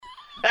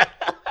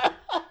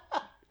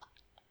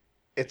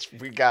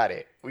We got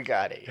it. We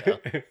got it.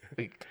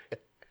 Yo.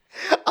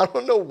 I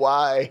don't know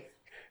why.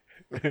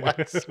 Why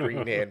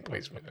screen hand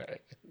placement?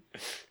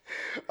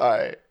 All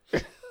right.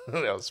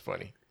 That was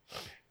funny.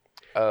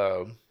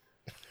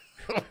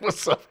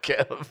 What's up,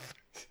 Kev?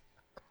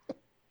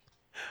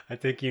 I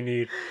think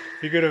if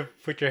you're going to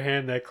put your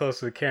hand that close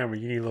to the camera,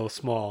 you need a little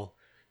small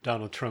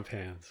Donald Trump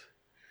hands.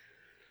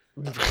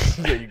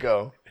 There you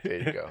go.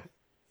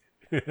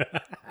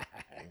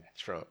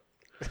 Trump.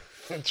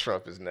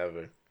 Trump is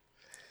never.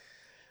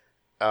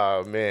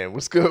 Oh man,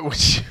 what's good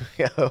with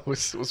you?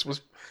 What's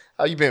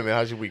how you been, man?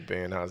 How's your week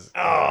been? How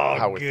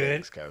are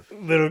good. things,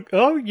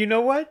 Kev? You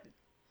know what?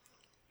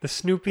 The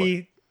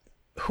Snoopy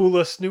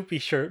Hula Snoopy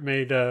shirt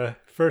made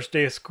first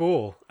day of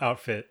school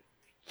outfit.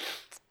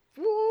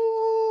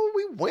 Woo,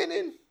 we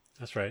winning.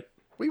 That's right.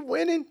 We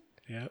winning.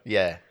 Yeah.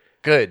 Yeah.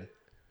 Good.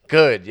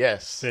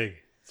 Yes. Big.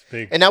 It's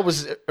big. And that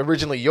was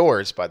originally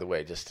yours, by the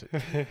way. Just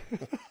to...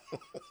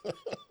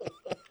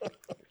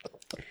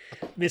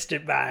 Missed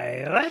it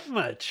by that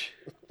much.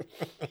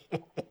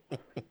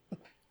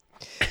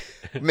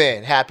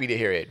 Man, happy to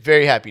hear it.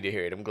 Very happy to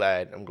hear it. I'm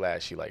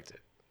glad she liked it.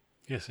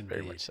 Yes, indeed.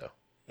 Very much so.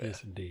 Yeah.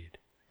 Yes, indeed.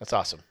 That's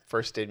awesome.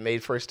 First day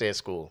of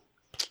school.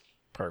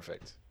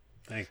 Perfect.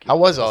 Thank you. How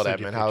was all that,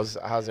 man?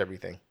 How's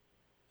everything?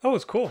 Oh, it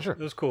was cool. Sure. It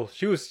was cool.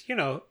 She was,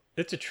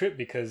 it's a trip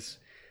because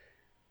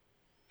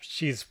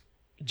she's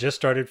just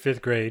started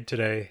 5th grade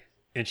today,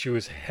 and she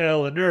was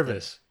hella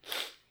nervous.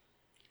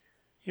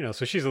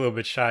 So she's a little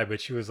bit shy,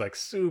 but she was like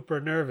super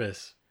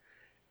nervous.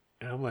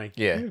 And I'm like,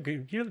 yeah,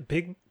 you're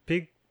the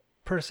big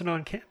person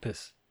on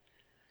campus.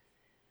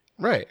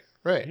 Right.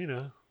 Yeah.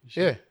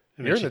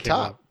 You're in the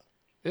top.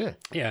 Home.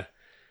 Yeah.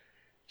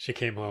 She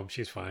came home.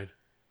 She's fine.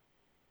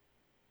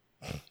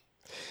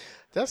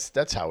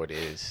 That's how it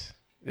is.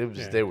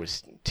 There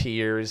was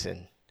tears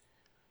and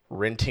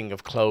renting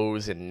of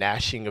clothes and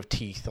gnashing of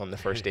teeth on the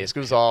first day. It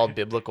was all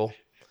biblical.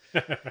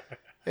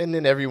 And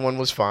then everyone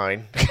was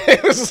fine.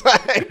 It was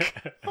like,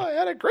 I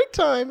had a great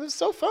time. It was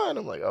so fun.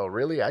 I'm like, oh,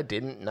 really? I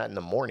didn't. Not in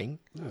the morning.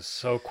 It was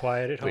so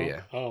quiet at home.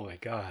 Yeah. Oh, my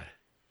God.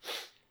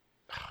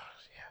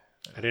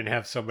 I didn't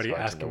have somebody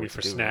asking me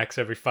for do, snacks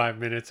every 5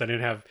 minutes. I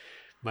didn't have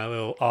my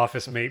little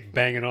office mate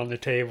banging on the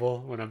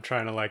table when I'm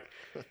trying to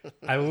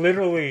I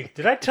literally,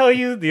 did I tell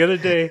you the other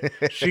day,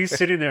 she's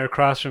sitting there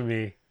across from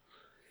me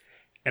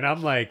and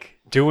I'm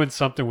doing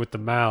something with the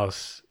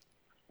mouse.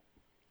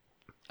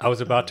 I was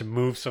about to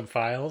move some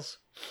files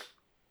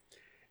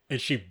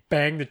and she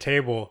banged the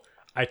table.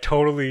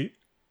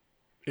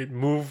 It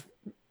moved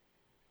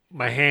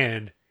my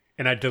hand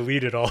and I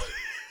deleted all.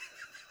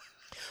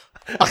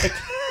 I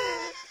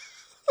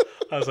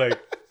was like,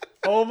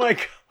 oh my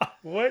God,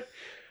 what?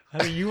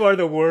 I mean, you are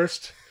the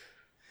worst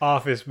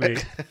office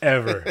mate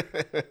ever.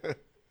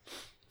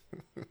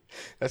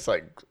 That's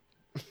like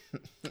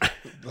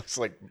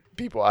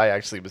people I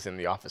actually was in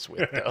the office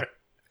with, though.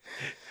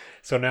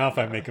 So now if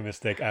I make a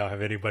mistake, I don't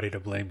have anybody to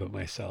blame but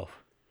myself.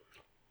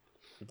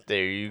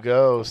 There you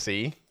go.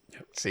 See?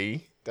 Yep.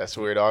 See? That's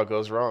where it all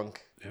goes wrong.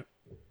 Yep.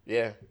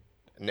 Yeah.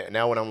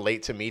 Now when I'm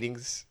late to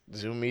meetings,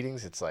 Zoom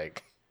meetings, it's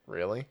like,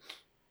 really?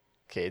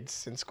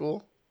 Kids in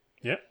school?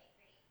 Yep.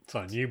 It's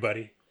on you,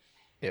 buddy.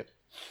 Yep.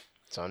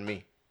 It's on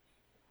me.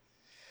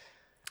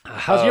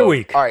 How's your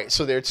week? All right.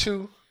 So there are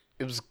two.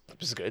 It was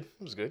good.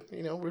 It was good.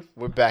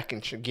 We're back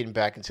and getting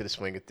back into the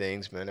swing of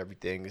things, man.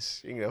 Everything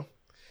is,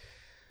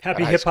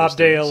 Happy Hip Hop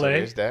Day, LA. So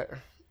there's that.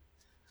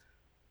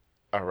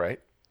 All right.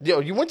 Yo,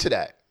 you went to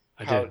that.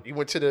 I did. You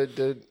went to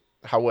the.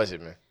 How was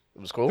it, man?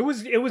 It was cool. It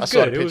was I good.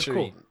 saw the It was picture,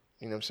 cool.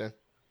 You know what I'm saying?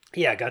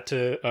 Yeah, I got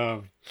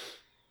to.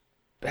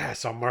 I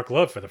saw Mark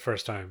Love for the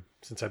first time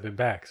since I've been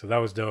back, so that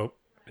was dope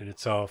in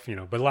itself.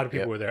 But a lot of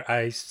people were there.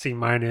 Ice, C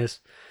minus,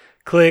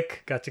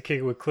 Click. Got to kick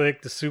it with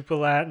Click. The Super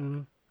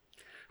Latin.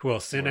 Who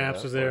else?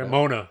 Synapse was there.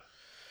 Mona.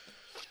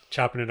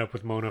 Chopping it up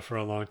with Mona for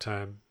a long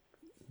time.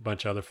 A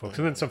bunch of other folks,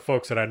 and then some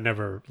folks that I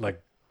never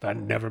met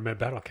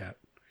Battle Cat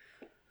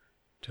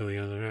till the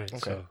other night. Okay.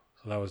 So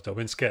that was dope.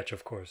 And Sketch,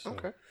 of course. So,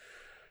 Okay.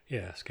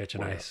 yeah, Sketch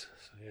and Ice.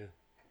 So, yeah.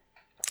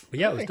 But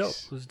yeah, it was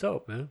dope. It was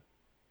dope, man.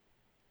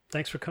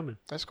 Thanks for coming.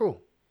 That's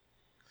cool.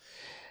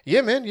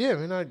 Yeah, man.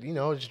 I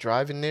was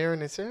driving there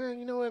and they said,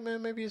 you know what,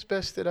 man, maybe it's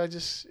best that I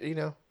just, I'm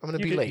going to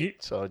be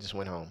late. So I just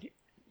went home.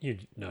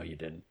 No, you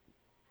didn't.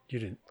 You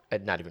didn't.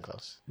 Not even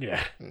close.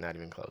 Yeah. Not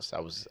even close. I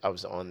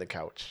was on the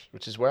couch,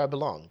 which is where I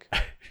belong.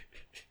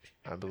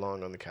 I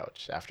belong on the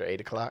couch after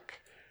 8 o'clock.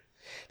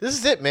 This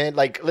is it, man.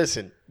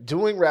 Listen,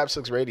 doing Rap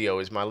Sucks Radio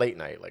is my late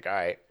night. All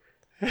right.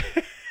 You know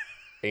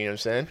what I'm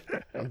saying?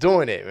 I'm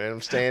doing it, man.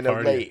 I'm staying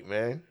up late,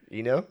 man.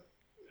 Yeah.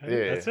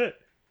 That's it.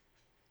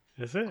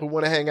 That's it. Who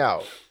want to hang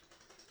out?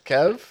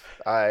 Kev?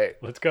 All right.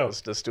 Let's go.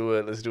 Let's do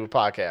it. Let's do a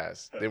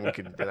podcast.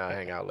 Then I'll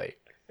hang out late.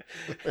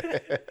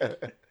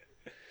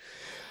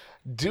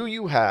 Do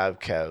you have,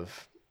 Kev,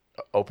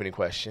 opening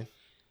question,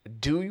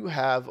 do you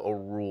have a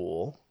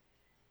rule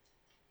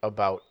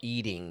about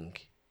eating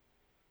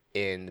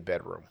in the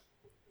bedroom?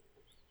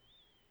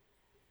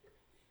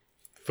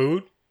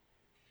 Food?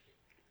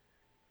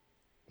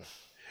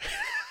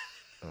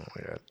 Oh,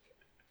 my God.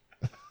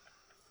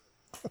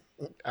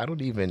 I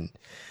don't even.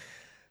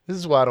 This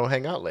is why I don't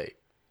hang out late.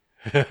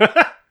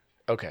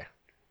 Okay.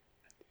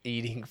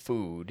 Eating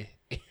food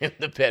in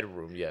the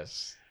bedroom,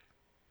 yes.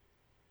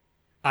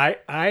 I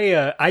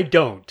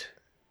don't.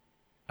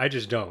 I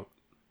just don't.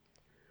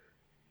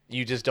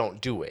 You just don't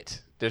do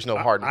it. There's no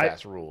hard and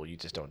fast rule. You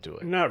just don't do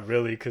it. Not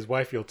really, because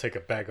wifey will take a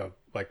bag of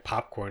like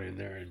popcorn in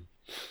there, and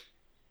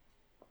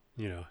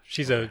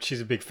she's a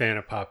big fan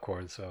of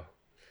popcorn, so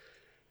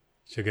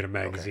she'll get a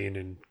magazine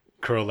and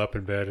curl up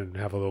in bed and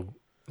have a little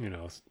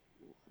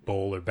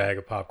bowl or bag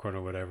of popcorn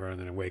or whatever,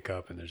 and then wake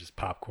up and there's just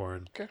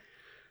popcorn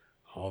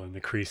all in the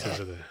creases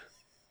of the.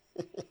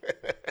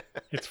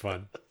 It's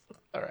fun.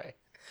 All right.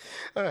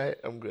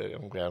 I'm good.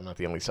 I'm glad I'm not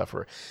the only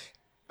sufferer.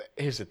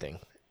 Here's the thing.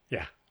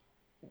 Yeah.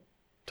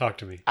 Talk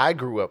to me. I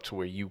grew up to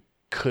where you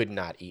could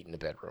not eat in the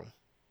bedroom.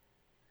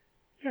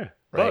 Yeah.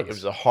 Right. Bugs. It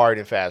was a hard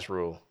and fast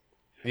rule.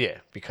 Yeah,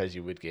 because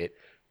you would get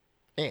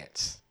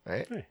ants.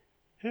 Right. Hey.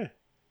 Yeah.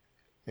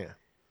 Yeah.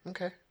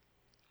 Okay.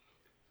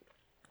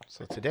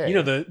 So today.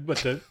 Oh,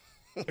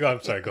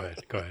 I'm sorry. Go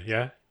ahead.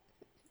 Yeah.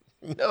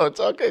 No, it's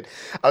all good.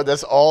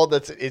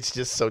 It's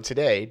just so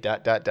today. ...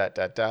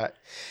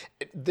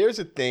 There's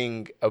a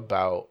thing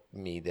about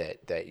me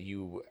that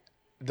you,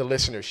 the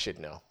listeners, should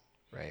know,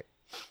 right?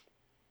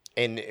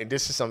 And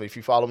this is something. If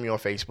you follow me on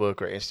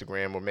Facebook or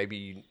Instagram, or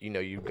maybe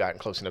you've gotten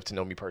close enough to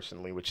know me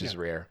personally, which is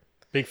rare.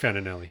 Big fan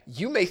of Nelly.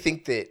 You may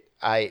think that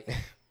I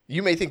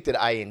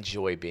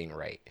enjoy being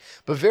right,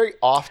 but very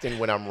often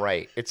when I'm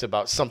right, it's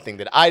about something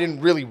that I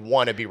didn't really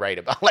want to be right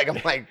about. Like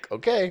I'm like,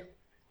 okay,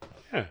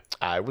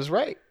 I was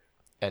right.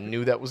 I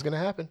knew that was going to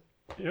happen.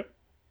 Yep.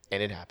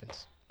 And it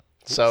happens.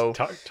 So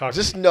talk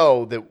just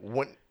know that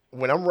when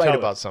I'm right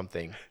about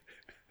something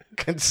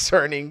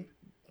concerning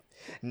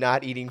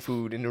not eating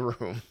food in the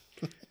room.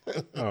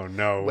 Oh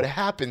no. What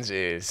happens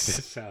is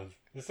this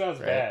sounds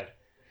bad.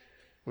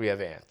 We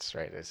have ants,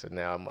 right? So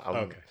now I'm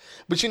okay.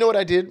 But you know what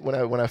I did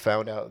when I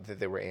found out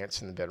that there were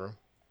ants in the bedroom?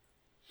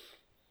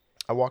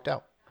 I walked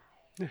out.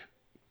 Yeah.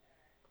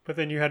 But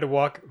then you had to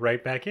walk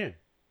right back in.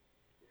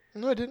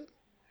 No, I didn't.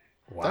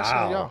 Wow. That's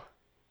not y'all.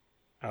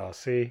 Oh,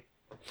 see.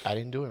 I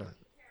didn't do it.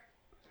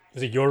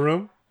 Is it your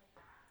room?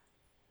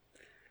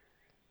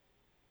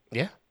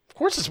 Yeah. Of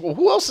course it's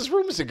who else's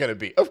room is it going to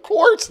be? Of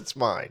course it's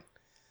mine.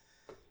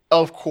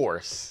 Of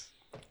course.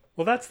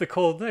 Well, that's the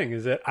cold thing,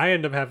 is that I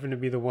end up having to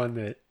be the one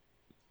that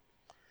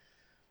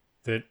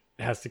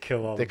has to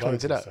kill all the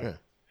bugs. That cleans it up.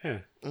 Yeah.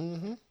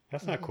 Mm-hmm.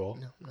 That's not cool.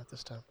 No, not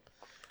this time.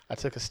 I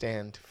took a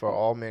stand for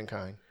all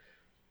mankind.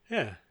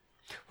 Yeah.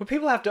 What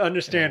people have to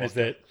understand is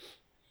that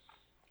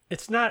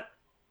it's not,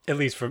 at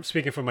least from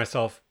speaking for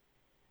myself,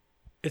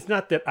 it's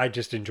not that I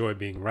just enjoy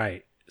being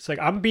right. It's like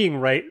I'm being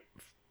right.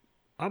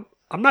 I'm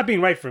not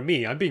being right for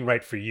me. I'm being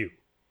right for you.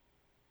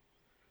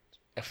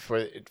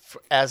 For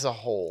as a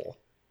whole.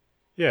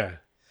 Yeah.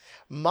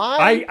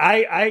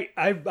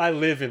 I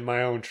live in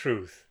my own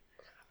truth.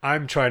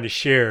 I'm trying to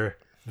share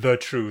the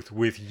truth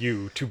with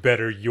you to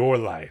better your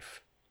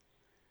life.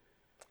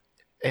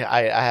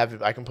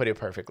 I can put it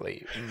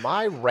perfectly.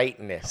 My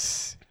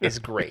rightness is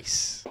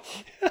grace.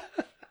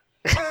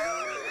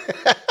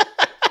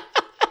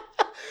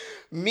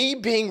 Me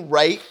being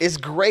right is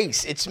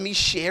grace. It's me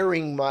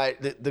sharing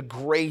the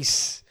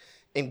grace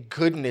and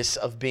goodness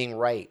of being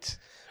right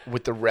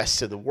with the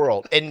rest of the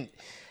world. And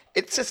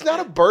it's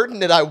not a burden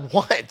that I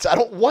want. I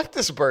don't want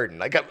this burden.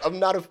 Like I'm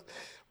not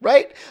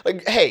right?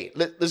 Like, hey,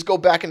 let's go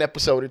back an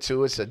episode or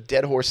two. It's a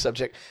dead horse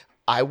subject.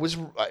 I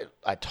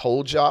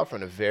told y'all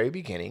from the very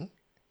beginning,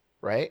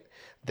 right,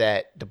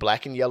 that the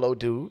black and yellow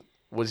dude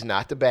was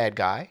not the bad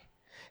guy.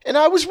 And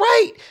I was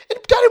right. And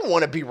I didn't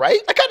want to be right.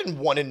 Like, I didn't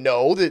want to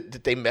know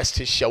that they messed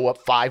his show up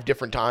 5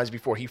 different times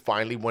before he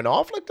finally went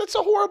off. Like, that's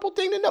a horrible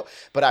thing to know.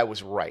 But I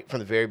was right from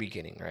the very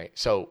beginning, right?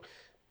 So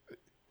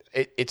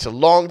it's a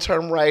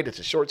long-term right. It's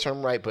a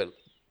short-term right. But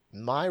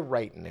my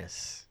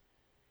rightness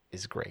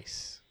is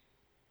grace.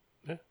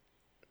 Yeah.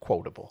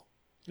 Quotable.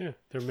 Yeah.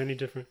 There are many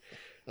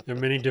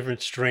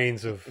different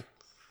strains of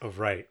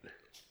right.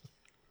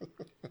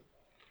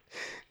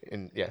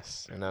 And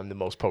yes, and I'm the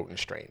most potent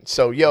strain.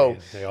 So, yo,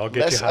 they all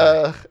get you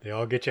high. They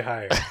all get you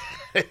higher.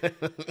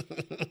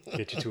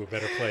 Get you to a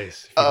better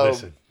place if you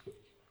listen.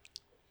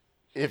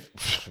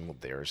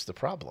 There's the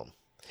problem.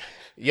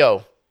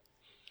 Yo,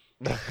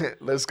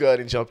 let's go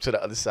ahead and jump to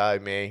the other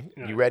side, man.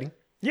 You ready?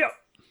 Yep.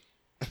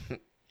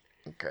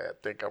 Okay, I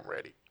think I'm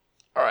ready.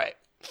 All right,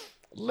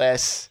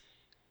 let's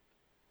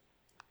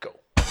go.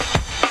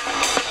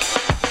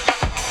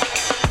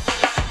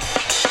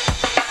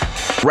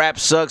 Rap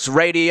Sucks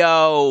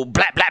Radio.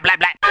 Blah, blah, blah,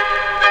 blah.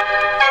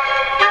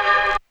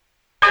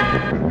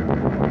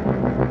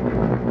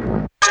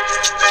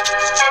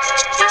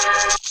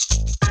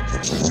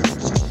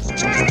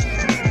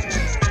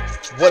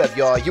 What up,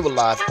 y'all? You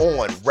alive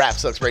on Rap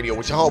Sucks Radio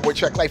with your homeboy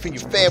Track Life and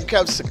your fam,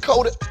 Kev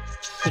Sakota.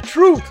 The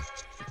truth.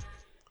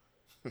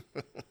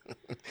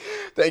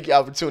 Thank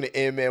y'all for tuning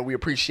in, man. We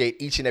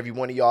appreciate each and every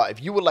one of y'all.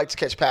 If you would like to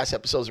catch past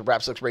episodes of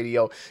Rap Sucks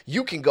Radio,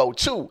 you can go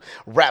to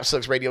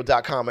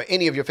rapsucksradio.com or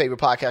any of your favorite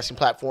podcasting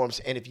platforms.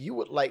 And if you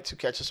would like to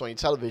catch us on your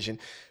television,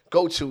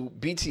 go to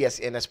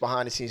BTSN, that's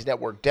Behind the Scenes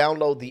Network.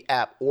 Download the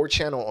app or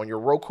channel on your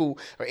Roku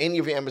or any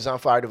of your Amazon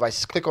Fire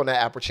devices. Click on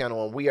that app or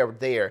channel, and we are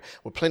there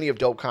with plenty of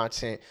dope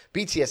content.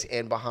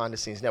 BTSN, Behind the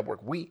Scenes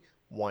Network. We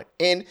want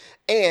in.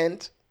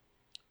 And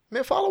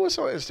man, follow us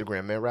on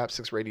Instagram, man. Rap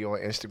 6 Radio on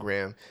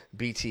Instagram.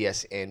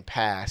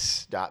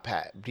 BTSN.pass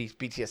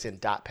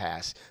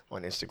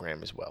on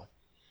Instagram as well.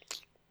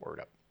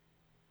 Word up.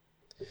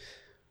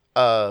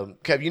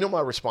 Kev, you know my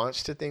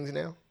response to things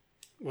now?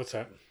 What's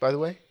that? By the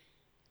way?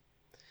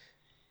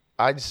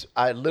 I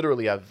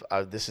literally,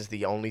 this is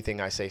the only thing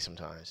I say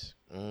sometimes.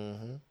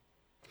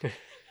 Mm-hmm.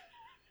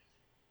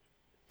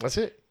 That's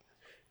it.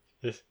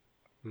 Yes.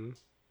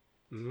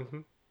 Mm-hmm.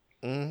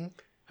 Mm-hmm.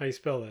 How you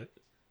spell that?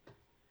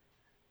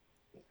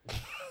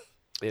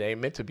 It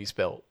ain't meant to be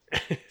spelled.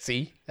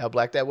 See how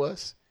black that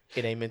was?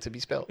 It ain't meant to be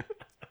spelled.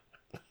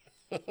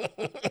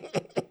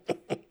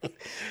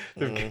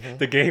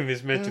 The game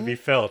is meant to be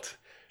felt,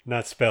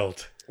 not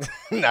spelled.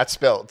 Not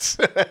spelled.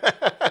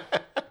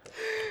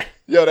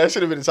 Yo, that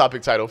should have been the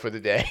topic title for the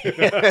day.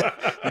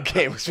 The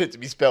game was meant to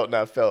be spelled,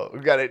 not felt. We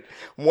got it.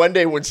 One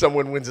day when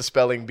someone wins a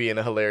spelling bee in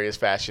a hilarious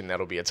fashion,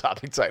 that'll be a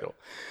topic title.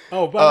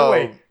 Oh, by the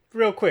way,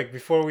 real quick,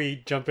 before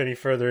we jump any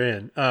further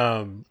in,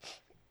 am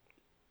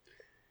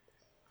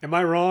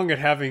I wrong at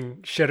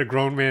having shed a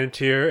grown man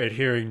tear at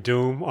hearing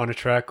Doom on a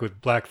track with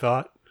Black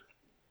Thought?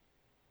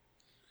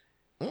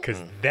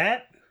 Because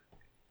that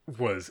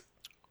was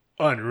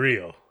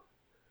unreal.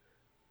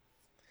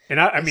 And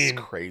I mean,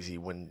 crazy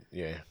when,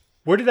 yeah.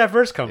 Where did that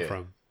verse come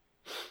from?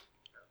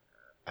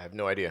 I have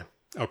no idea.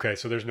 Okay,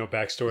 so there's no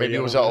backstory. Maybe it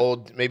was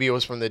maybe it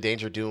was from the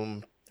Danger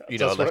Doom.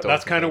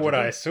 That's kind of what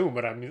I assume,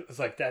 but I mean, it's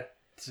like that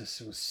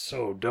just was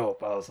so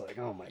dope. I was like,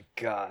 oh my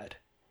God.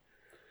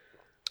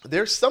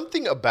 There's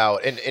something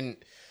about,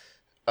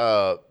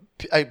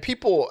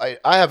 people,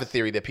 I have a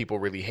theory that people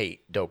really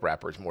hate dope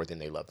rappers more than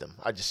they love them.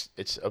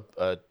 It's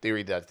a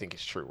theory that I think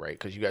is true, right?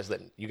 Because you guys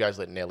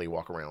let Nelly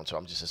walk around, so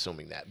I'm just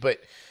assuming that.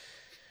 But,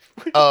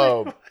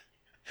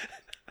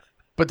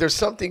 but there's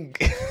something,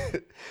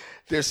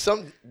 there's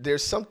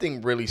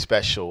something really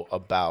special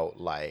about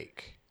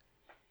like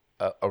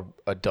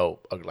a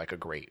dope, like a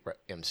great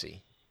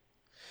MC.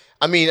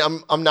 I mean,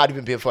 I'm not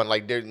even being fun.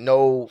 Like there's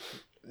no,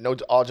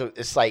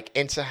 it's like,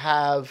 and to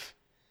have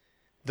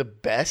the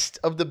best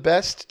of the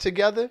best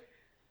together,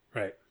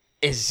 right?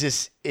 It's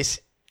just it's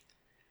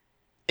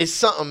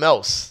something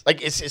else.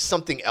 Like it's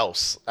something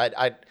else.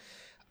 I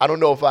don't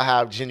know if I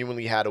have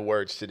genuinely had the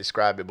words to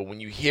describe it, but when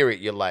you hear it,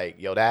 you're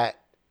like, yo, that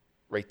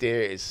right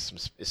there is some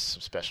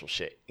special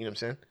shit. You know what I'm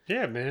saying?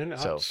 Yeah, man.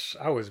 So,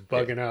 I was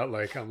bugging out.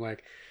 Like I'm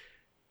like,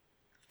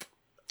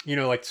 you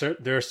know, like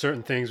there are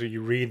certain things where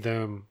you read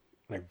them.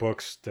 Like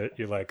books that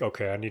you're like,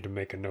 okay, I need to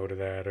make a note of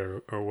that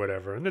or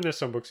whatever. And then there's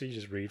some books that you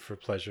just read for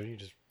pleasure. You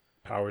just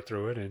power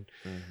through it and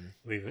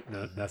leave it.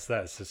 No, that's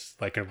that. It's just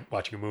like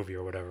watching a movie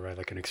or whatever, right?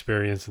 Like an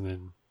experience, and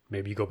then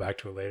maybe you go back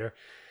to it later.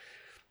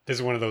 This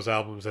is one of those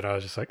albums that I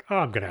was just like, oh,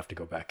 I'm gonna have to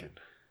go back and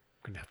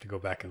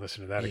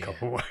listen to that a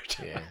couple more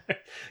times. Yeah.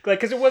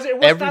 Like, because it was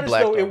not as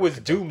though it was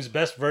Doom's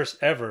best verse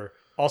ever.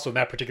 Also in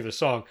that particular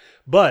song,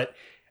 but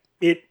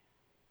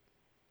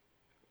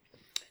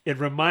it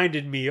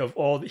reminded me of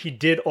he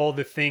did all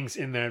the things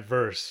in that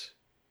verse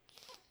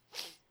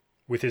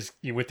with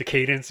the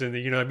cadence and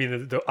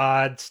the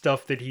odd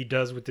stuff that he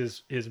does with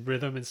his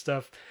rhythm and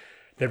stuff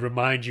that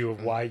remind you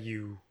of why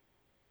you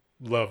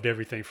loved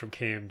everything from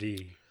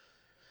KMD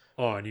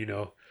on,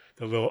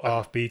 the little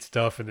offbeat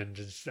stuff and then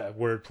just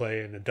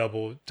wordplay and the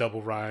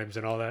double rhymes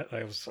and all that.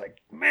 I was like,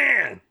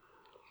 man,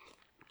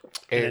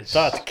 and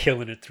Thought's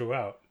killing it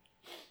throughout.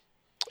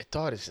 I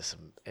thought it's just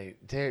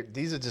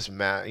these are just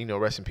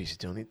rest in peace to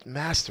Doom.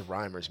 Master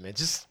rhymers, man,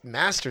 just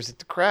masters at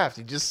the craft.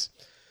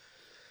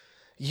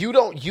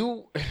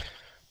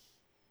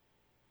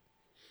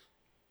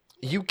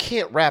 You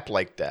can't rap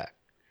like that.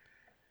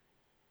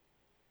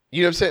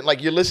 You know what I'm saying?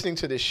 Like you're listening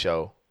to this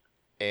show,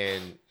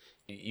 and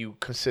you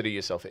consider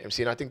yourself an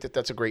MC, and I think that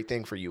that's a great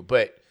thing for you.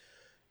 But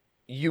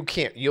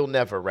you'll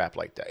never rap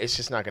like that. It's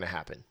just not going to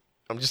happen.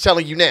 I'm just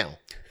telling you now.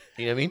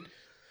 You know what I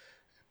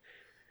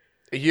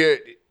mean?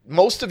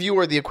 Most of you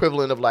are the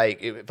equivalent of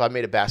like, if I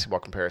made a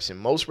basketball comparison,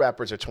 most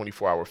rappers are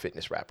 24-hour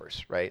fitness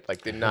rappers, right?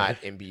 Like they're not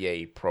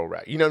NBA pro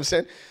rap. You know what I'm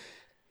saying?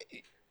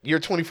 You're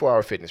a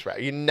 24-hour fitness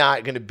rapper. You're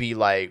not going to be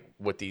like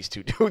what these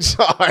two dudes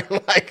are.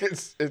 Like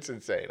it's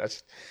insane.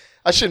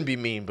 I shouldn't be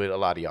mean, but a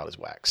lot of y'all is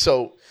whack.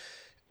 So,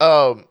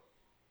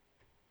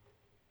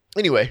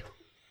 anyway,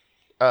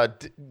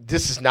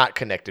 this is not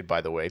connected,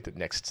 by the way, the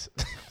next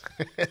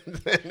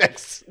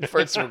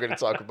person we're going to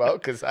talk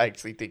about, because I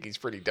actually think he's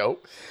pretty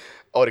dope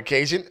on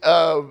occasion.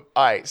 All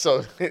right,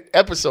 so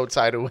episode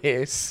title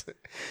is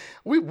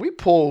we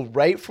pulled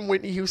right from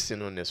Whitney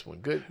Houston on this one.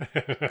 Good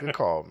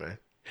call, man.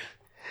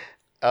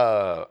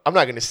 I'm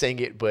not gonna sing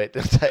it, but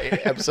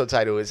the episode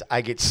title is "I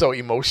Get So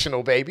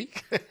Emotional, Baby."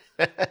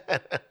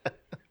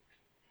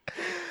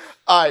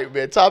 All right,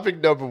 man. Topic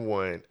number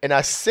one. And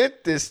I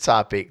sent this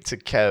topic to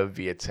Kev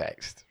via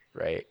text,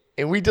 right?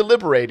 And we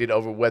deliberated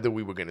over whether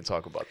we were going to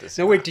talk about this.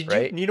 No, or wait. not, Did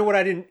right? you know what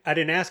I didn't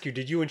ask you?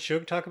 Did you and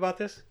Suge talk about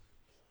this?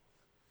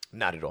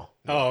 Not at all.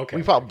 Oh, okay.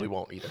 We probably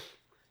won't either.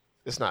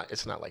 It's not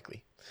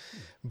likely.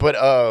 But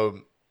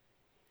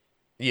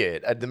yeah,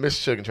 the Mr.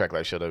 Sugar and Track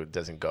Life show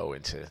doesn't go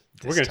into.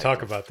 We're going to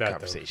talk about that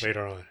though,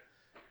 later on.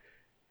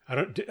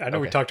 I know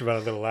we talked about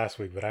it a little last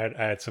week, but I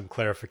had some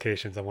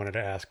clarifications I wanted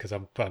to ask because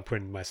I'm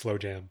putting my slow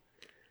jam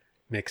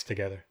mix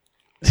together.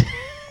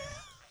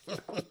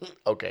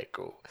 Okay,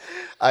 cool.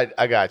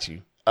 I got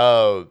you.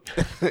 All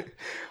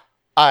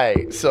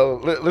right, so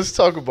let's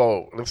talk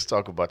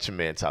about your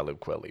man Talib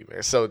Kweli,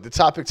 man. So the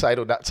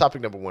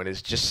topic number one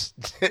is just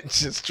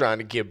trying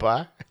to get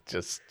by,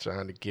 just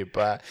trying to get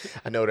by.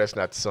 I know that's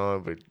not the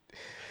song, but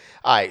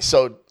all right.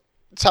 So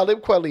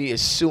Talib Kweli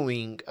is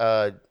suing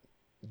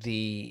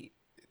the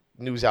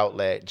news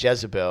outlet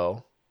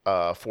Jezebel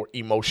for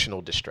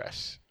emotional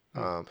distress.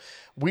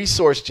 We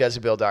sourced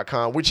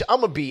Jezebel.com, which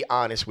I'm going to be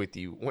honest with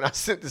you. When I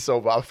sent this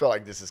over, I felt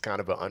like this is kind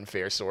of an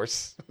unfair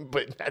source.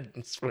 But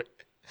that's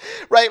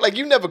right? Like,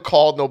 you never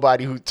talked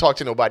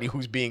to nobody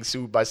who's being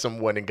sued by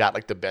someone and got,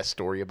 like, the best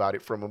story about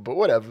it from them. But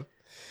whatever.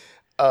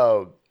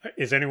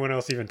 Is anyone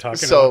else even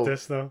talking about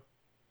this, though?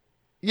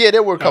 Yeah,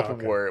 there were a couple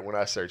more when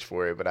I searched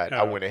for it. But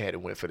I went ahead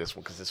and went for this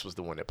one because this was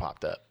the one that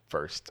popped up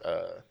first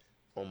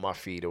on my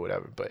feed or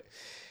whatever. But...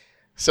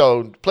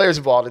 So, players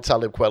involved in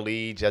Talib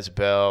Kweli,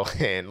 Jezebel,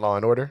 and Law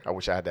 & Order. I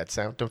wish I had that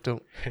sound. Don't.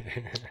 All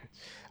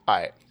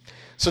right.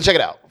 So, check it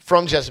out.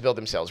 From Jezebel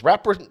themselves.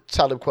 Rapper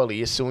Talib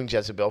Kweli is suing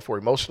Jezebel for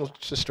emotional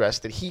distress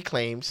that he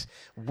claims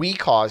we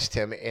caused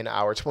him in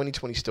our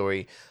 2020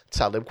 story.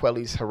 Talib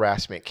Kweli's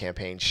harassment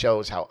campaign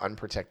shows how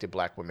unprotected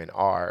black women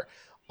are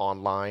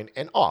online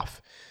and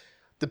off.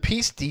 The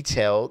piece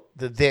detailed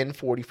the then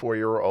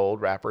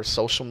 44-year-old rapper's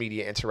social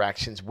media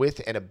interactions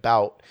with and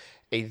about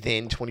a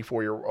then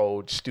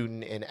 24-year-old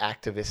student and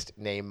activist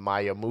named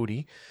Maya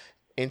Moody,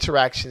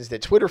 interactions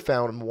that Twitter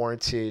found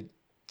warranted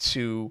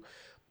to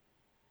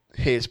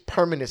his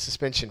permanent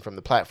suspension from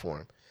the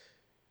platform.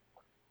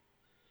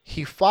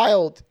 He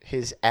filed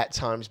his at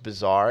times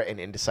bizarre and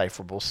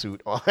indecipherable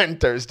suit on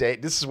Thursday.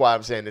 This is why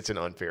I'm saying it's an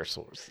unfair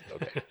source.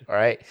 Okay. All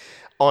right.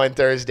 On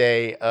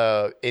Thursday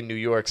in New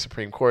York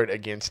Supreme Court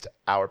against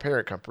our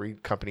parent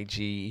company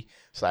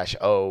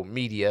G/O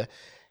Media,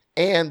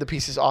 and the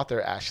piece's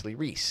author, Ashley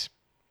Reese.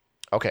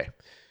 Okay,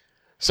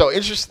 so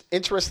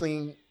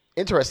interestingly,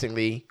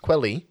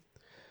 Kweli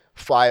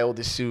filed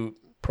the suit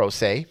pro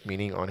se,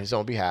 meaning on his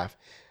own behalf,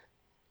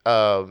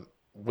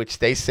 which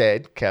they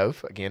said,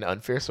 Kev, again,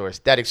 unfair source,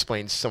 that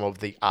explains some of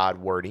the odd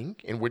wording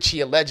in which he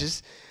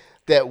alleges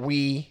that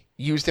we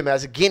used him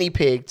as a guinea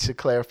pig to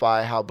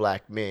clarify how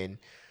black men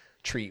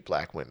treat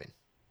black women.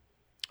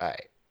 All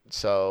right,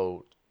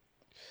 so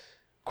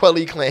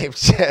Kweli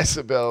claims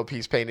Jezebel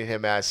piece painted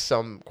him as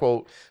some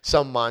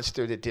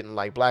monster that didn't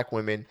like black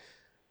women,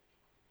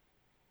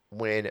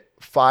 when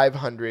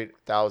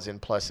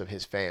 500,000 plus of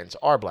his fans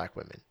are black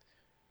women.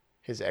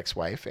 His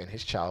ex-wife and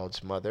his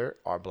child's mother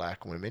are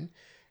black women,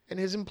 and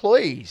his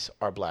employees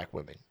are black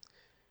women.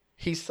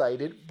 He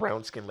cited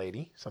Brown Skin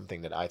Lady,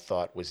 something that I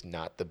thought was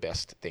not the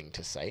best thing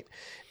to cite,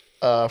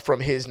 from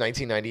his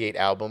 1998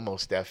 album,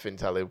 Mos Def and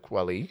Talib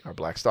Kweli, our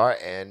Black Star,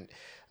 and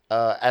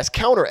as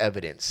counter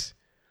evidence.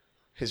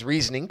 His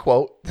reasoning,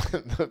 quote,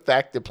 the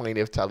fact that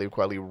plaintiff Talib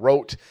Kweli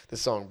wrote the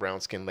song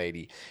Brown Skin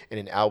Lady in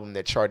an album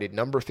that charted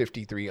number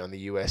 53 on the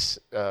U.S.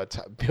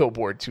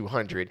 Billboard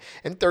 200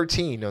 and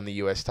 13 on the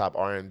U.S. top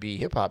R&B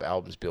hip-hop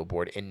albums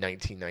Billboard in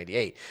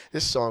 1998.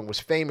 This song was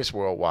famous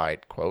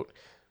worldwide, quote,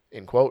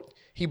 end quote.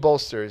 He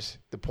bolsters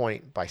the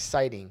point by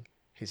citing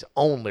his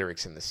own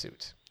lyrics in the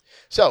suit.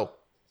 So,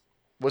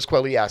 what's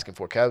Kweli asking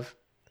for, Kev?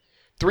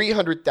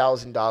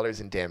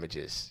 $300,000 in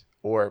damages,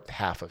 or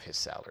half of his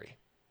salary.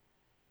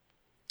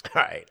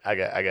 All right, I'm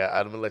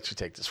gonna let you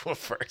take this one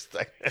first.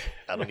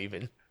 I don't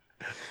even.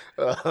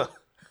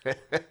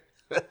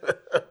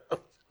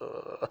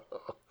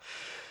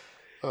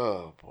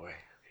 Oh boy.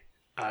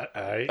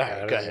 I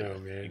don't know,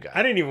 man.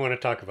 I didn't even want to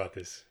talk about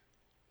this.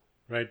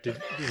 Right?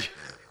 Did you...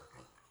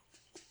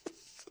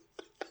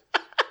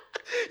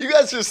 You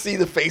guys just see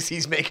the face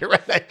he's making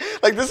right now.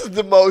 Like, this is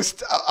the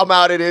most I'm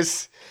out of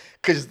this.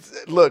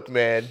 Cause look,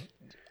 man,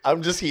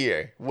 I'm just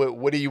here.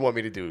 What do you want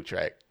me to do,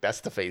 Track?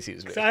 That's the face he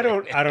was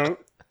making.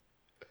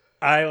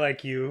 I,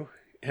 like you,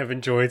 have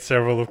enjoyed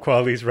several of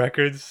Kweli's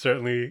records,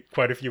 certainly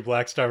quite a few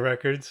Black Star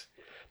records.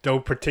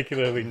 Don't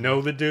particularly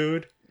know the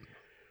dude.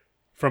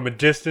 From a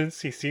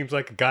distance, he seems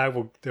like a guy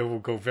that will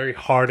go very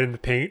hard in the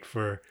paint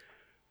for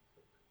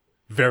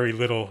very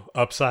little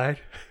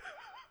upside.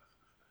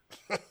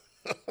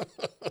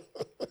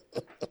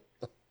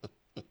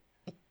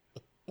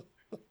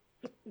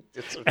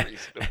 It's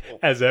unreasonable.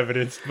 As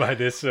evidenced by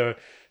this, the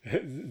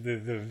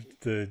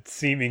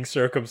seeming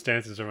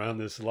circumstances around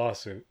this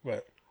lawsuit.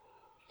 But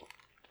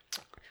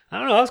I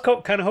don't know. I was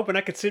kind of hoping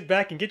I could sit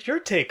back and get your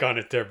take on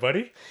it there,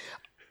 buddy.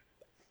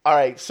 All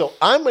right, so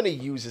I'm gonna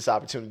use this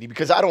opportunity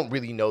because I don't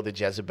really know the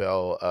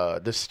Jezebel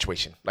the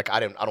situation. Like I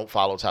don't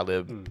follow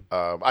Talib.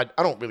 I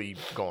don't really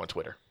go on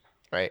Twitter,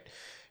 right?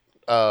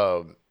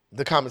 The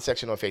comment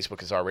section on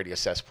Facebook is already a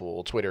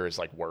cesspool. Twitter is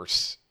like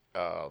worse,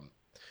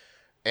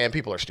 and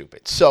people are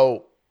stupid.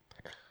 So,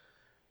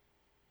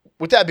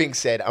 with that being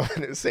said, I'm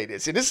gonna say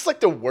this, and this is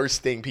like the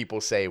worst thing people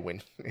say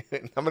when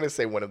I'm gonna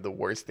say one of the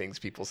worst things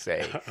people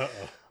say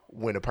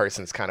when a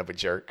person's kind of a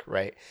jerk,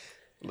 right?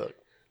 Look.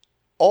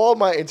 All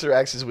my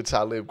interactions with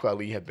Talib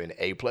Kweli have been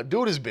A+.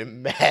 Dude has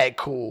been mad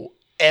cool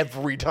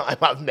every time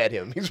I've met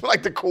him. He's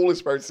like the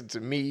coolest person to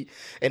me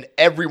and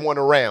everyone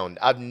around.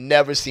 I've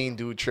never seen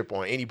dude trip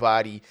on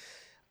anybody.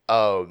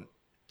 My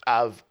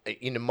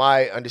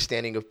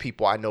understanding of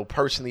people I know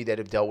personally that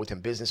have dealt with him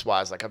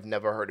business-wise, like I've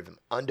never heard of him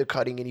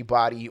undercutting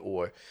anybody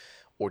or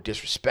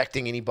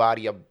disrespecting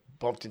anybody. I've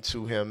bumped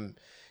into him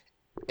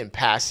in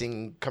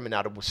passing, coming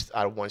out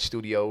of one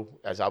studio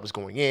as I was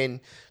going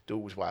in.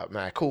 Dude was wild,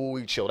 man, cool.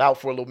 We chilled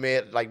out for a little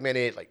minute,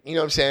 you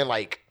know what I'm saying?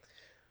 Like,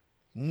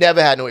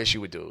 never had no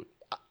issue with dude.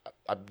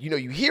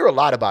 You hear a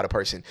lot about a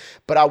person,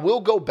 but I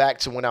will go back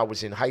to when I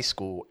was in high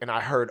school and I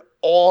heard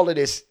all of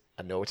this.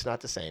 I know it's not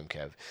the same,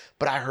 Kev,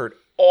 but I heard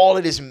all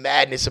of this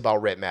madness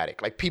about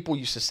Rhettmatic. Like, people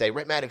used to say,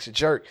 Rhettmatic's a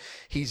jerk.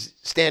 He's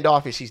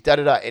standoffish. He's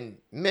da-da-da. And,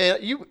 man,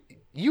 you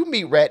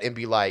meet Rhett and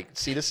be like,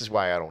 see, this is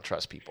why I don't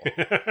trust people.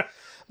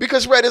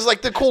 Because Rhett is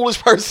like the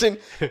coolest person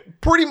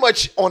pretty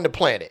much on the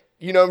planet.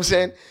 You know what I'm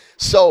saying?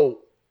 So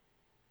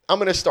I'm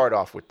going to start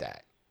off with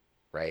that,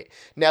 right?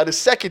 Now, the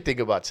second thing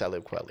about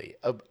Talib Kweli,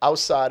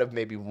 outside of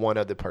maybe one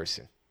other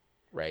person,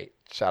 right?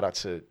 Shout out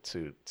to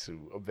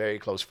a very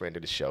close friend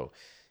of the show.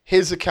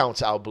 His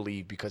accounts I'll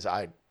believe because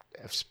I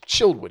have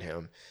chilled with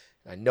him.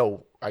 I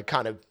don't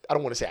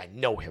want to say I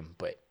know him,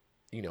 but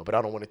I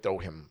don't want to throw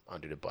him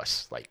under the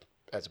bus, like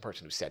as a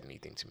person who said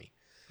anything to me.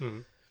 Mm-hmm.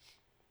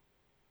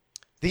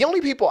 The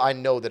only people I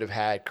know that have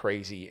had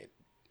crazy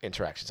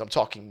interactions, I'm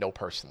talking no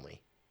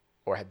personally,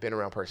 or have been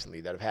around personally,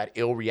 that have had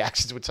ill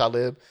reactions with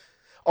Talib,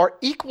 are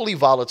equally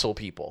volatile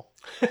people.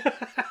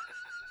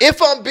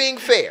 If I'm being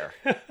fair.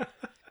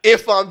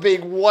 If I'm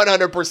being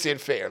 100%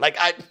 fair. Like,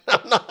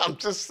 I'm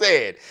just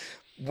saying,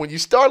 when you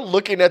start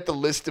looking at the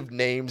list of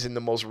names in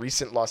the most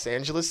recent Los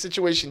Angeles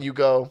situation, you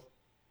go,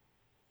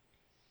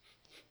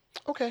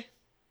 okay.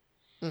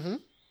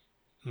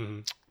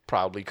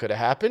 Probably could have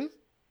happened.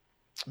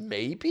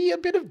 Maybe a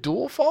bit of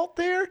dual fault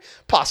there.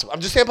 Possible. I'm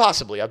just saying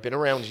possibly. I've been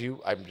around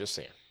you. I'm just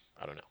saying.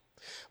 I don't know.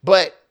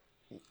 But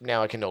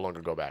now I can no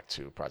longer go back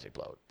to Project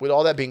Blood. With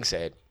all that being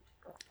said,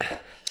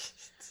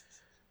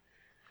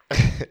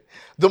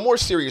 the more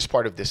serious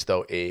part of this,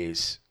 though,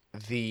 is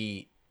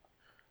to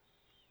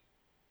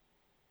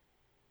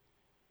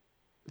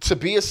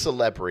be a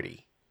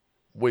celebrity,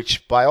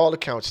 which by all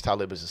accounts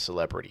Talib is a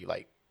celebrity,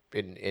 like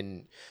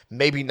in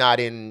maybe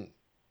not in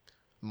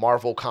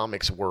Marvel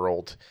Comics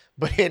world,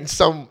 but in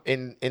some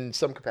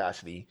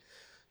capacity,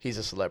 he's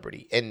a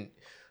celebrity. And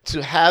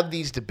to have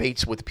these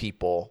debates with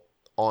people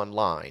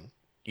online,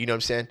 you know what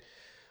I'm saying?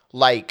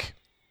 Like,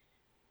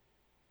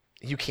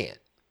 you can't.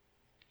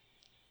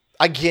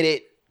 I get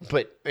it,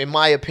 but in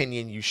my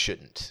opinion, you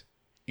shouldn't.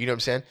 You know what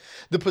I'm saying?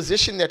 The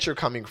position that you're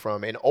coming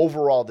from and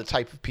overall the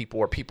type of people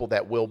or people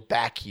that will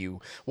back you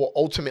will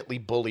ultimately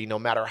bully, no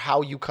matter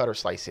how you cut or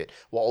slice it,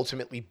 will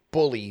ultimately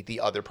bully the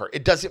other person.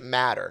 It doesn't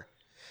matter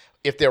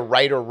if they're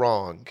right or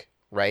wrong,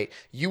 right?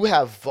 You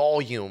have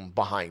volume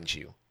behind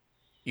you.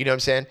 You know what I'm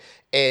saying?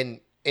 And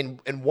in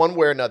one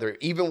way or another,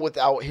 even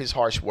without his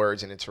harsh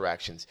words and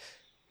interactions,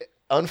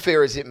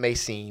 unfair as it may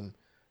seem,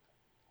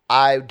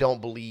 I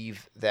don't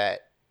believe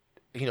that,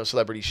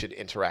 celebrities should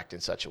interact in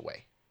such a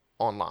way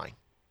online.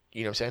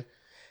 You know what I'm saying?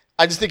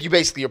 I just think you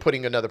basically are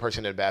putting another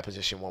person in a bad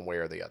position one way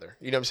or the other.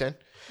 You know what I'm saying?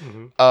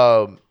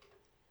 Mm-hmm.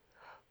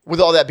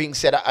 With all that being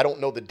said, I don't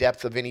know the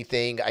depth of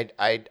anything.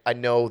 I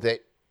know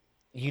that,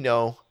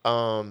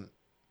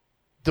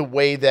 the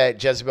way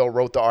that Jezebel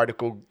wrote the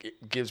article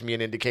gives me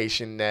an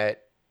indication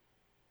that,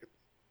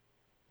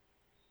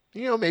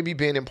 maybe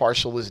being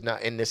impartial is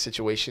not in this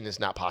situation is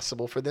not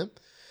possible for them.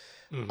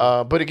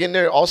 Mm-hmm. But again,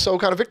 they're also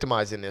kind of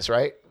victimized in this,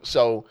 right?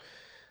 So,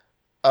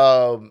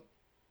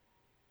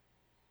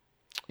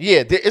 it's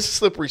a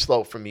slippery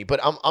slope for me. But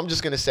I'm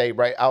just gonna say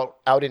right out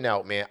and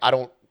out, man. I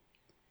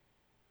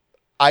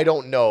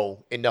don't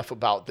know enough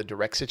about the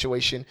direct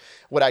situation.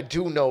 What I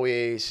do know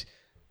is,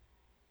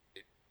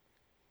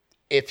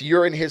 if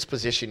you're in his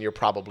position, you're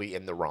probably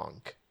in the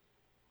wrong.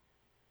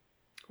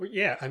 Well,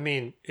 yeah, I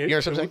mean, you know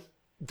what I'm saying?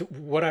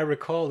 What I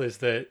recall is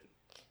that,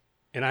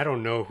 and I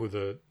don't know who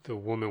the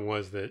woman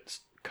was that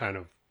kind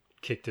of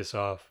kicked this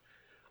off.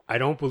 I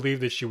don't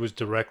believe that she was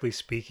directly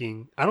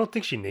speaking. I don't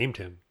think she named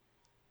him.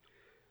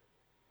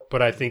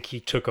 But I think he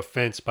took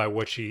offense by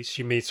what she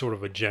made sort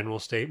of a general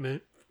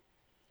statement.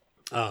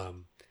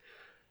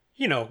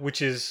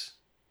 Which is,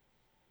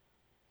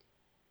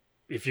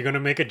 if you're going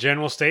to make a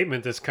general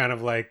statement that's kind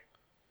of like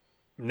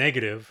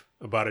negative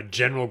about a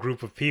general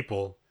group of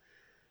people,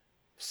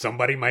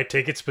 somebody might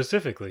take it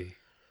specifically.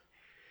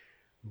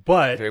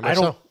 But Very I much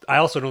don't. so. I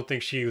also don't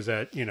think she was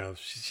at.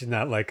 She's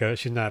not like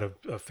she's not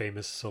a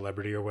famous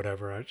celebrity or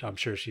whatever. I'm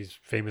sure she's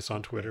famous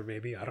on Twitter.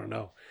 Maybe I don't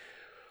know.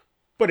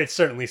 But it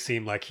certainly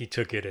seemed like he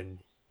took it, and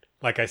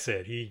like I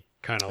said, he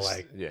kind of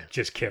like Yeah.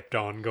 just kept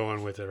on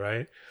going with it,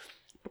 right?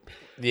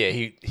 Yeah,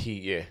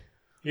 he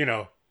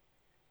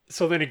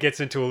So then it gets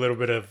into a little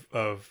bit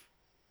of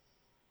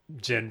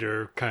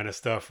gender kind of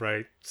stuff,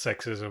 right?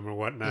 Sexism or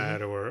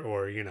whatnot,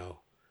 or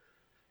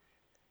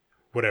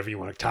whatever you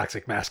want,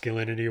 toxic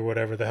masculinity or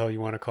whatever the hell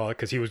you want to call it,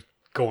 because he was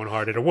going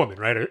hard at a woman,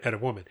 right? At a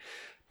woman.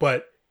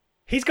 But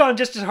he's gone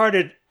just as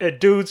hard at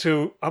dudes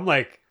who I'm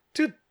like,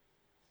 dude,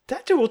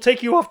 that dude will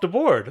take you off the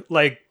board.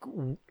 Like,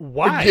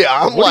 why?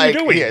 Yeah, I'm What are like,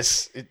 you doing?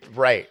 yes,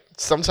 right.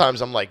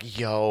 Sometimes I'm like,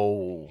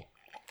 yo,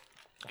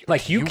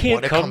 Like you can't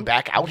wanna come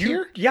back out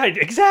here? Yeah,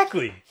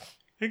 exactly.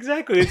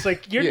 It's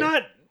like you're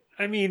not.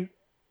 I mean,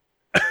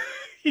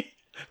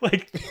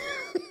 like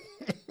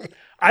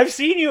I've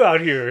seen you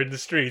out here in the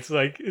streets.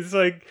 Like it's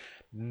like,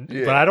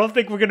 but I don't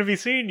think we're gonna be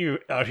seeing you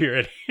out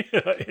here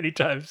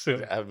anytime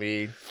soon. I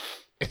mean,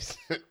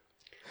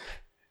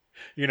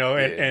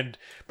 And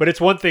but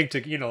it's one thing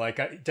to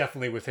like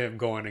definitely with him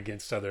going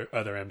against other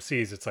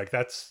MCs. It's like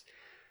that's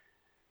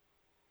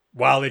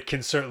while it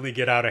can certainly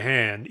get out of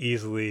hand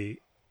easily.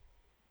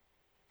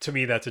 To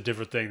me, that's a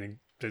different thing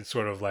than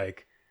sort of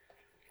like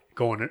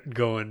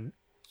going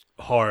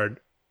hard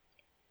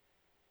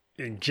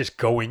and just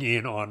going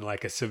in on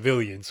like a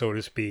civilian, so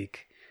to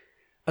speak,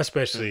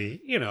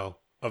 especially,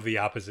 of the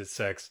opposite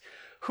sex,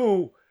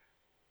 who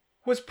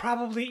was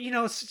probably, it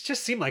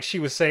just seemed like she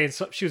was saying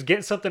she was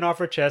getting something off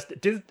her chest.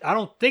 I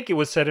don't think it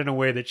was said in a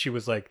way that she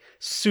was like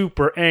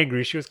super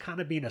angry. She was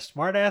kind of being a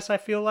smartass, I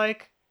feel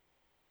like.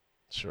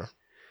 sure.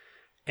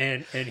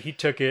 And he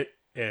took it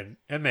and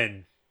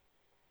then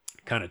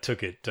kind of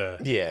took it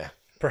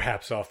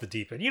perhaps off the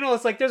deep end.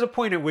 It's like there's a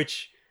point at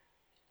which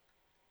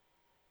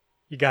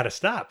you got to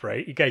stop,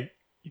 right? You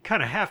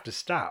kind of have to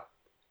stop.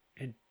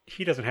 And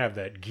he doesn't have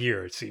that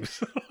gear, it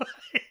seems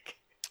like.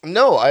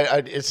 No,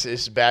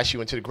 it's bash you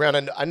into the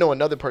ground. I know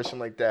another person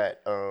like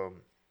that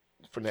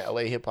from the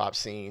LA hip hop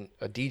scene,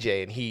 a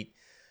DJ, and he.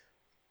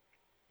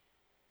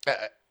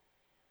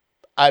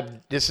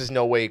 This is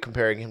no way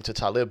comparing him to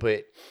Talib,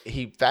 but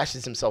he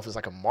fashions himself as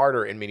like a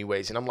martyr in many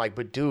ways, and I'm like,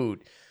 but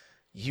dude,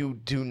 you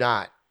do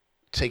not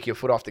take your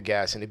foot off the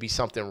gas, and it'd be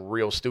something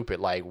real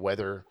stupid like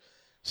whether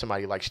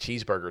somebody likes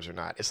cheeseburgers or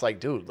not. It's like,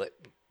 dude,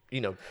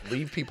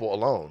 leave people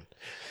alone.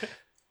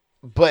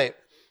 But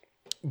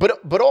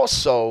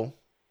also,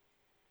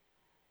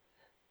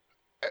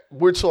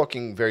 we're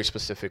talking very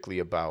specifically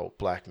about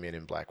black men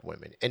and black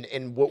women.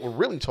 And what we're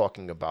really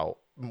talking about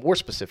more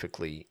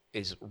specifically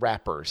is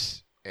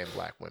rappers and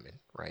black women,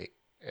 right?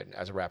 And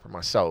as a rapper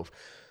myself,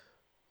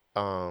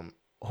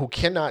 who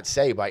cannot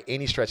say by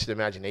any stretch of the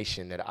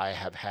imagination that I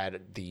have had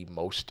the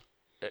most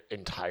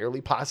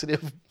entirely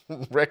positive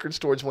records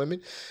towards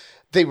women.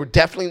 They were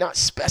definitely not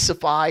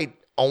specified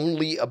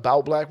only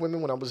about black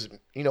women when I was,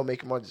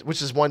 making my,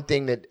 which is one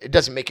thing that it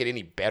doesn't make it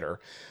any better.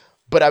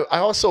 But I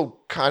also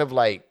kind of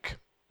like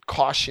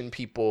caution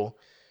people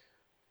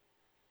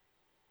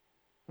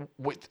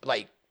with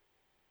like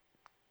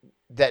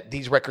that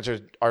these records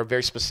are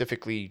very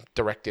specifically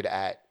directed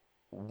at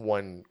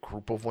one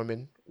group of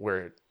women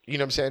where, you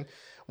know what I'm saying?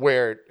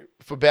 Where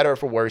for better or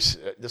for worse,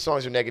 the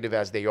songs are negative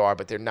as they are,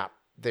 but they're not,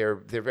 they're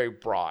very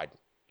broad.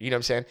 You know what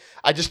I'm saying?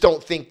 I just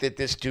don't think that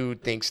this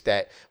dude thinks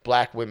that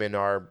black women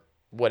are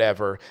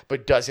whatever,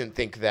 but doesn't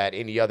think that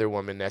any other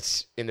woman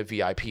that's in the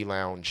VIP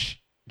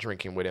lounge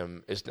drinking with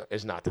him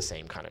is not the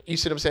same kind of, you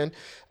see what I'm saying?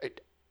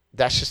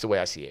 That's just the way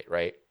I see it,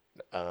 right?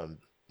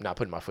 Not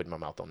putting my foot in my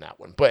mouth on that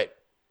one. But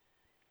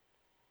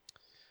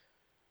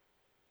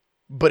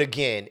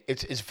again,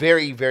 it's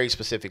very, very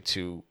specific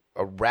to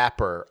a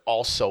rapper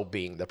also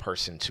being the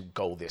person to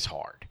go this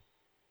hard.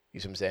 You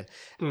see what I'm saying?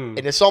 And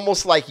it's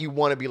almost like you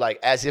want to be like,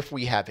 as if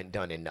we haven't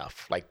done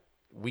enough. Like,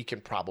 we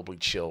can probably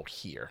chill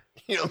here.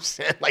 You know what I'm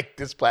saying? Like,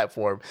 this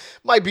platform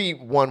might be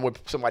one where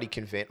somebody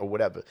can vent or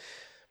whatever.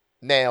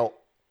 Now,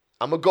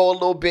 I'm going to go a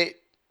little bit.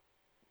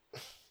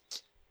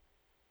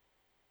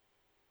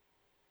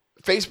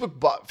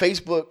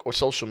 Facebook or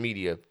social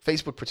media,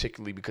 Facebook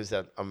particularly, because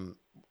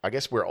I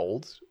guess we're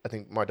old. I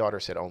think my daughter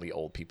said only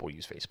old people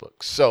use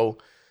Facebook. So,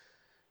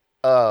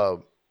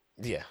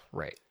 yeah,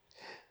 right.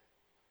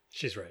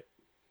 She's right.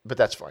 But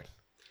that's fine.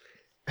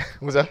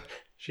 What's that?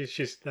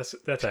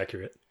 That's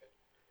accurate.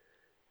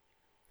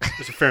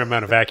 There's a fair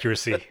amount of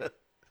accuracy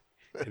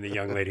in the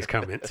young lady's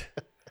comment.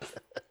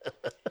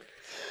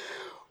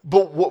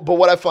 But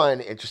what I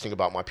find interesting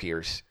about my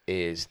peers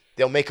is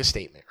they'll make a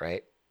statement,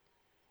 right?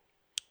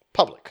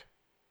 Public.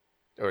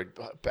 Or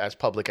as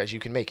public as you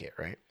can make it,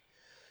 right?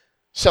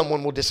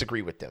 Someone will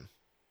disagree with them.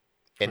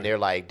 And they're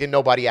like, did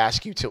nobody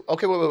ask you to?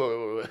 Okay,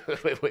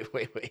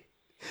 wait.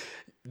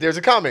 There's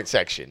a comment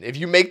section. If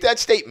you make that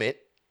statement,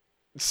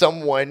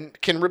 someone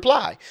can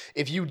reply.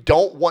 If you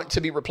don't want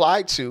to be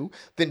replied to,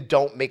 then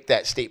don't make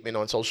that statement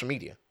on social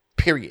media.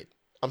 Period.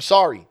 I'm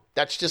sorry.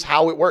 That's just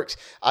how it works.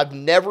 I've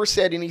never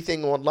said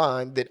anything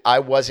online that I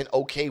wasn't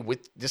okay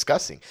with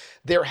discussing.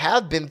 There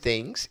have been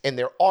things and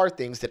there are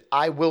things that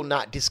I will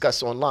not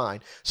discuss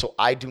online, so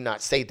I do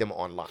not say them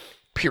online,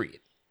 period.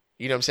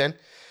 You know what I'm saying?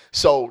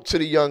 So to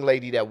the young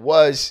lady that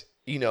was,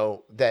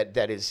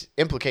 that is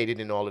implicated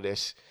in all of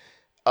this,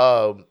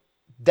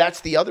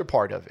 that's the other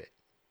part of it.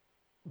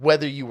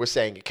 Whether you were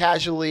saying it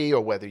casually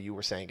or whether you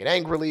were saying it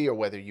angrily or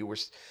whether you were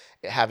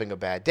having a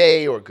bad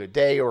day or a good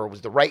day or it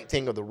was the right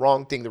thing or the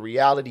wrong thing, the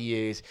reality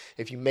is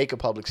if you make a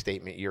public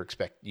statement,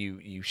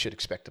 you should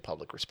expect a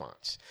public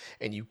response.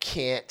 And you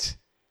can't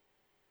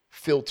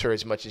filter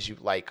as much as you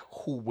like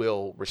who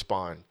will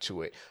respond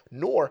to it,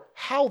 nor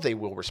how they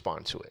will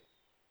respond to it.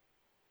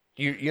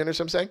 You understand what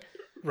I'm saying?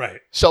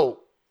 Right.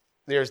 So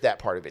there's that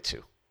part of it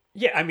too.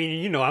 Yeah, I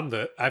mean,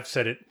 I've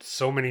said it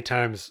so many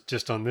times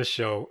just on this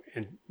show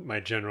in my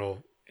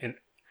general, and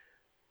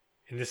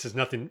this has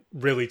nothing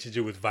really to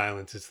do with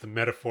violence. It's the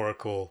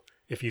metaphorical,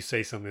 if you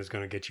say something that's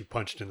going to get you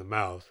punched in the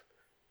mouth,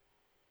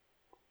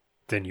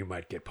 then you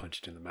might get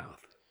punched in the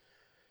mouth.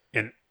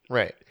 And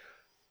right.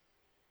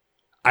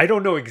 I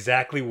don't know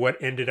exactly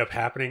what ended up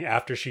happening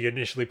after she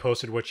initially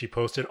posted what she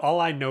posted.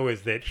 All I know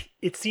is that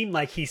it seemed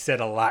like he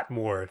said a lot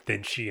more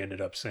than she ended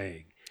up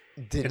saying.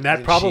 And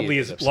that probably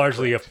is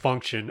largely a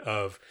function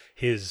of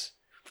his,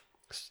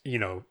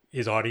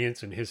 his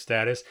audience and his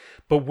status.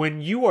 But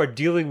when you are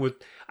dealing with,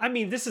 I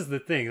mean, this is the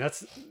thing.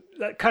 That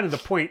kind of the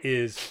point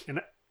is,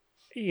 and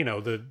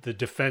the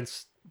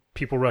defense,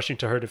 people rushing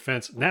to her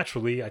defense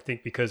naturally, I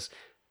think, because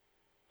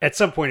at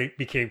some point it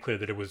became clear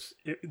that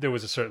there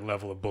was a certain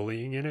level of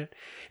bullying in it.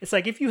 It's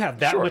like, if you have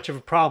that much of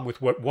a problem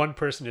with what one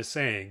person is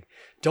saying,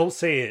 don't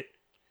say it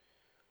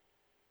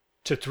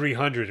to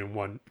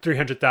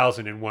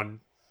 300,001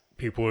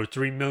 people or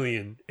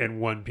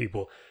 3,000,001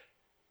 people.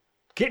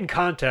 Get in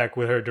contact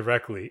with her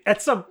directly at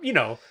some,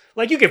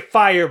 like you can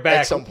fire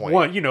back at some point.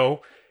 One, you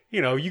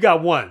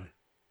got one.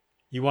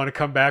 You want to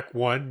come back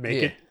one,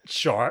 make it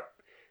sharp,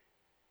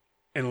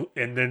 and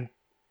then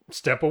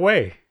step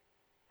away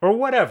or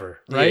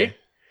whatever, right? Yeah.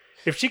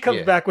 If she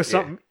comes back with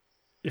something,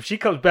 if she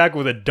comes back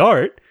with a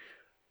dart,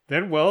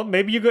 then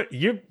maybe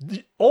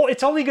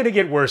it's only going to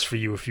get worse for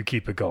you if you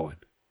keep it going.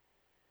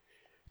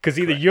 Because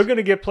either you're going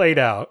to get played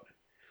out,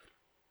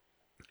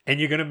 and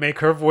you're going to make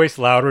her voice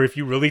louder. If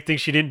you really think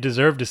she didn't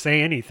deserve to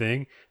say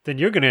anything, then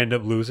you're going to end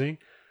up losing.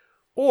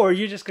 Or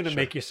you're just going to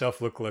make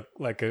yourself look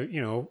like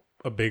a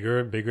bigger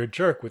and bigger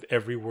jerk with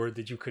every word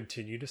that you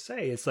continue to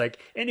say. It's like,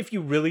 and if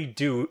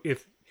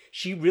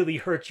she really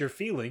hurt your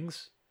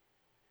feelings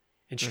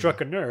and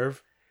struck a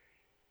nerve,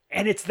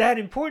 and it's that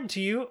important to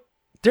you,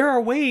 there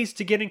are ways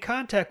to get in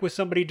contact with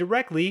somebody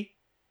directly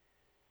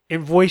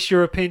and voice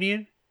your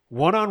opinion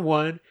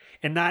one-on-one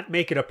and not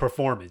make it a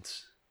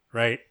performance,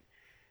 right?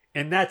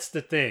 And that's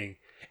the thing.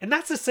 And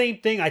that's the same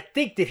thing I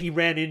think that he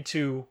ran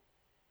into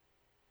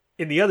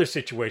in the other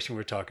situation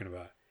we're talking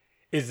about,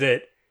 is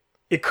that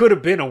it could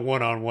have been a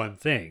one-on-one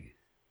thing.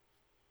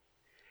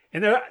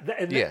 And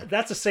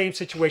that's the same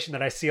situation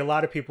that I see a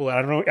lot of people.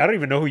 I don't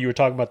even know who you were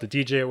talking about, the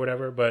DJ or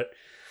whatever, but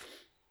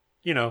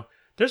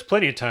there's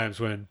plenty of times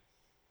when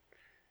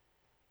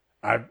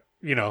I've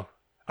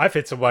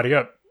hit somebody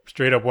up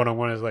straight up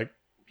one-on-one. Is like,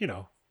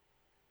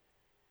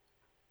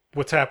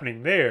 what's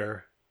happening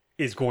there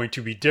is going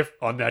to be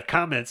different on that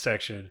comment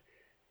section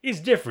is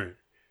different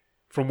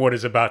from what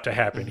is about to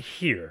happen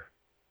here.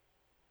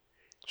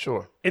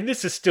 Sure. And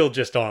this is still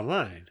just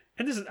online.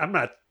 And this is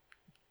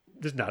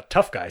not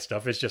tough guy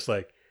stuff. It's just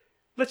like,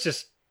 let's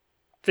just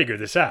figure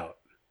this out.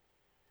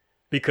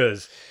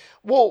 Because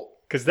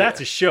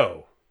that's a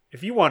show.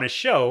 If you want a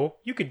show,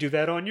 you can do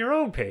that on your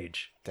own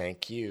page.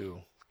 Thank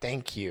you.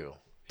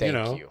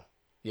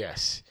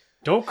 Yes.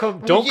 Don't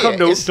come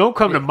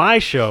to my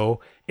show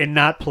and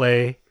not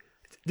play.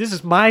 This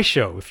is my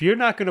show. If you're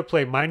not going to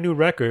play my new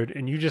record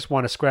and you just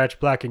want to scratch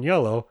Black and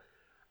Yellow,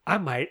 I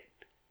might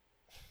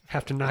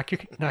have to knock your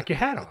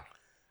hat off.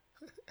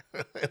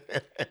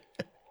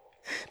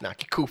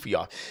 Knock your kufi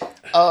off.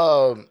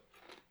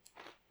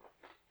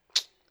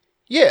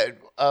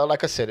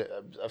 Like I said,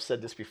 I've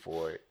said this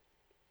before.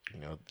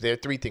 There are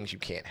three things you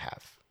can't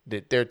have.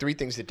 There are three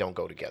things that don't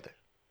go together.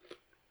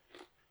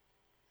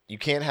 You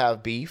can't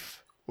have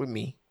beef with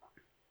me,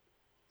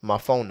 my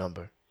phone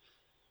number,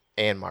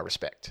 and my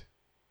respect.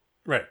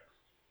 Right.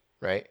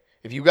 Right?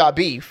 If you got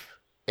beef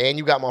and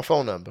you got my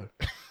phone number,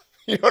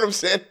 you know what I'm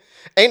saying?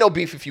 Ain't no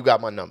beef if you got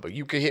my number.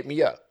 You can hit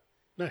me up.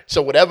 Right.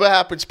 So whatever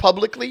happens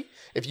publicly,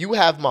 if you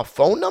have my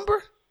phone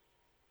number,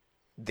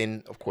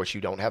 then of course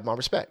you don't have my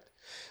respect.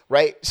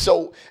 Right?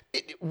 So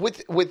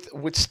with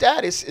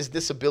status is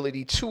this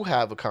ability to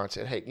have a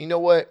content. Hey, you know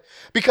what?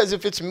 Because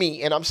if it's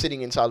me and I'm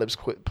sitting in Talib's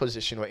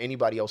position or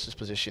anybody else's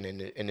position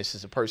and this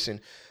is a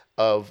person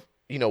of,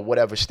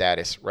 whatever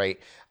status, right?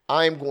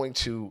 I'm going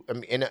to,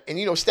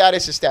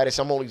 status is status.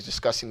 I'm only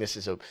discussing this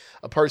as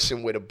a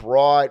person with a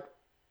broad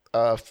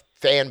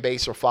fan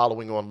base or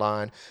following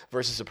online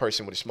versus a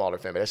person with a smaller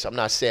fan base. I'm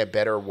not saying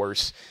better or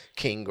worse,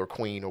 king or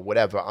queen or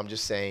whatever. I'm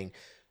just saying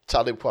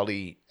Talib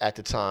Kweli at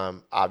the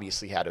time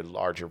obviously had a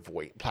larger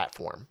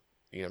platform.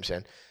 You know what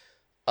I'm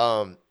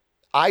saying?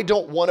 I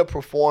don't want to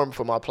perform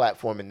for my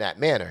platform in that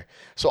manner.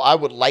 So I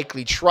would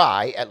likely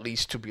try at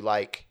least to be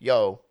like,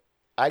 yo,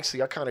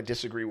 actually, I kind of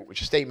disagree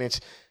with your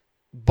statements.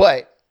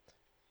 But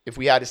if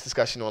we had this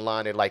discussion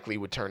online, it likely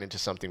would turn into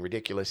something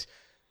ridiculous.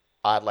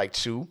 I'd like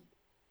to,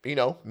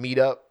 meet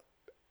up,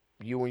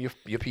 you and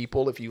your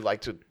people. If you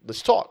like to,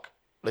 let's talk.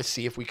 Let's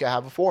see if we can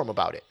have a forum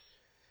about it.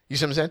 You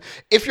see what I'm saying?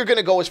 If you're going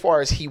to go as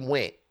far as he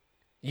went,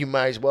 you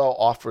might as well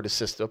offer the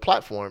sister a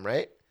platform,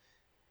 right?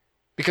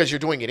 Because you're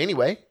doing it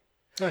anyway.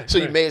 Right, so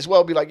you may as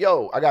well be like,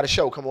 yo, I got a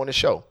show. Come on the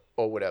show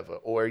or whatever.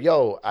 Or,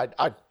 yo,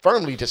 I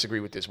firmly disagree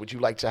with this. Would you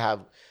like to have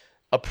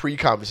a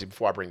pre-conversation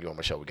before I bring you on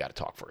my show? We got to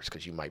talk first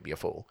because you might be a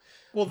fool.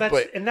 Well,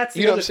 that's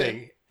the other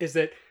thing is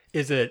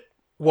that,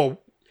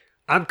 well,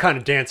 I'm kind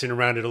of dancing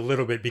around it a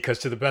little bit because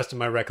to the best of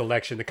my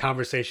recollection, the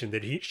conversation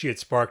that she had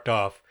sparked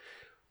off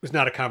was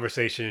not a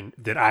conversation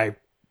that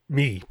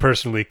me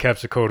personally,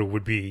 Kev Sakota,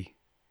 would be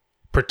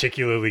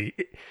particularly,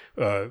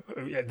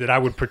 that I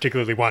would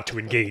particularly want to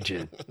engage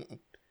in.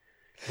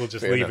 We'll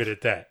just leave it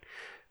at that.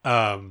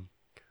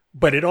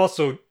 But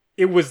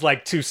it was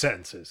like 2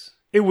 sentences.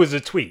 It was a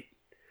tweet.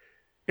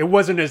 It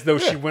wasn't as though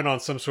she went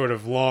on some sort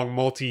of long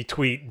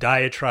multi-tweet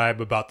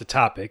diatribe about the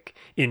topic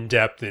in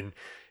depth and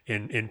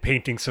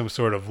painting some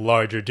sort of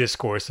larger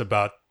discourse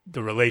about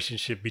the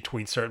relationship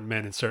between certain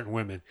men and certain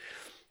women.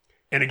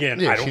 And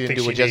again, I don't think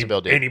she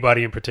named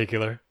anybody in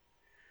particular.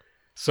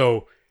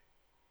 So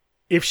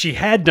if she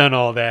had done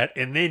all that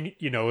and then,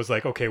 it was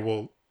like, okay,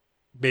 well,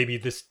 maybe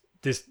this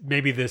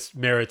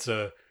merits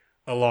a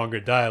longer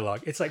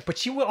dialogue. It's like, but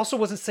she also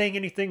wasn't saying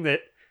anything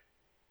that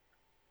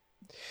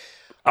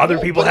other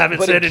people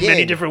haven't said in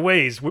many different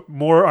ways,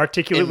 more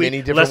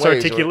articulately, less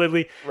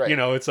articulately. Right.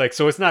 It's like,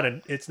 so it's not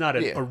an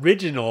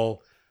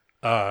original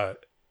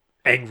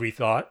angry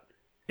thought.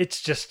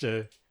 It's just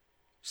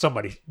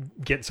somebody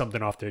getting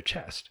something off their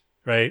chest,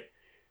 right?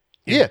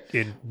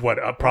 In what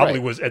probably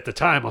was at the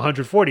time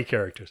 140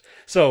 characters.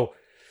 So,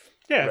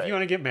 if you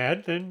want to get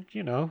mad, then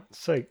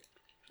it's like.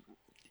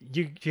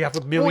 You have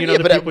a million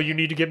other people you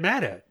need to get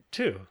mad at,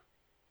 too.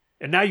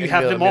 And now you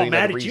have them all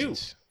mad at you.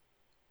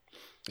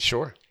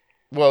 Sure.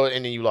 Well,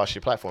 and then you lost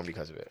your platform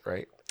because of it,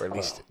 right? Or at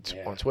least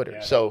on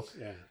Twitter. So,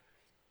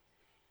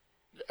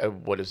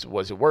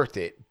 was it worth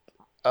it?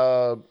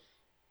 To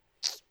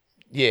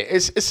me,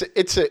 it's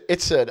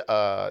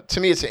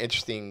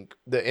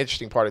the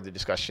interesting part of the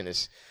discussion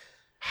is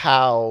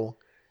how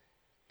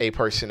a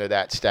person of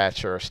that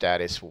stature or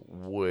status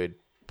would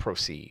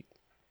proceed.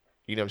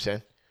 You know what I'm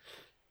saying?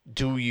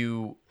 Do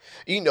you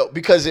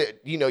because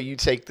you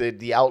take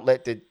the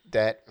outlet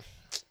that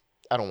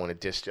I don't want to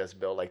diss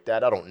Jezebel like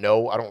that. I don't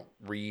know. I don't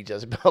read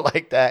Jezebel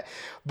like that.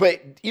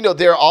 But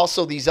there are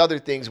also these other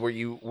things where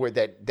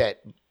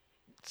that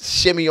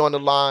shimmy on the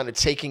line of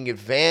taking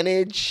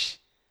advantage,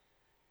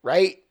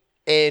 right?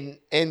 And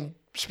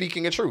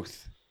speaking a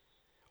truth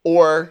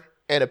or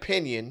an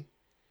opinion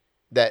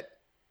that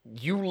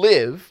you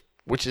live,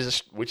 which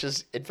is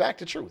in fact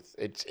the truth.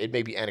 It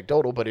may be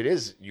anecdotal, but it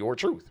is your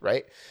truth,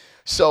 right?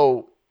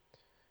 So,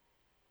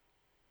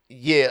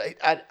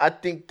 I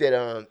think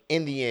that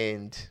in the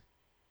end,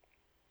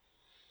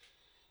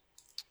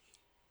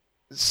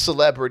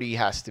 celebrity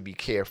has to be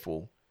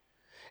careful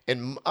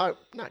and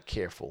not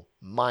careful,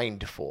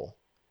 mindful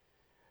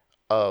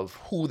of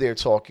who they're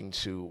talking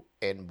to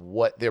and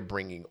what they're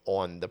bringing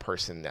on the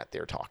person that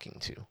they're talking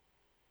to.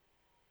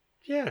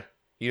 Yeah.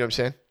 You know what I'm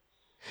saying?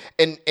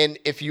 And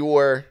if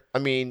you're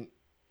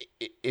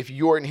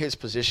in his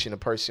position, a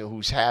person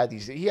who's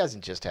he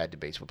hasn't just had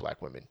debates with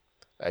black women,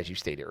 as you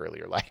stated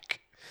earlier. Like,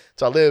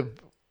 Talib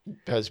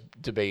has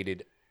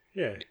debated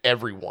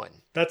everyone.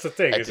 That's the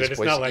thing, is that it's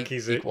not like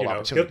he's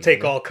he'll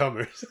take all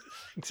comers.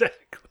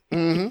 Exactly.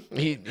 Mm-hmm.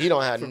 He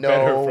don't have for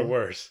better or for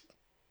worse.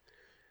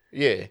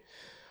 Yeah,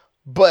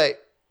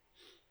 but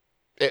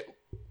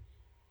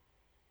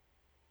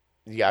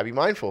you gotta be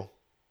mindful.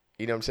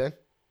 You know what I'm saying?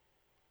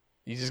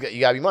 You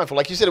gotta be mindful.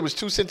 Like you said, it was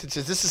 2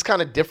 sentences. This is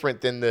kind of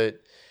different than the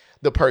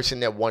person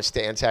that wants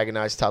to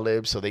antagonize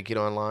Talib, so they get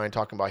online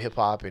talking about hip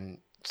hop and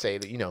say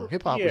that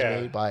hip hop was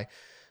made by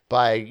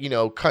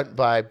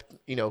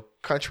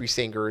country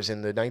singers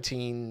in the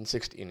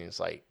 1960s, and it's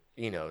like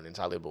then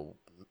Talib will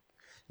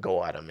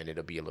go at them, and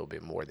it'll be a little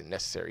bit more than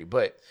necessary.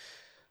 But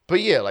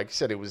yeah, like you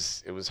said, it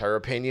was her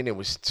opinion. It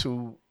was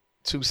two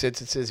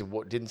sentences.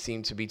 It didn't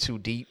seem to be too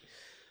deep.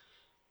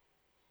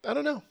 I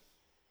don't know.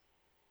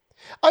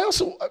 I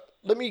also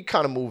let me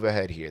kind of move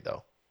ahead here,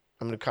 though.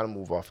 I'm going to kind of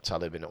move off of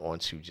Talib and on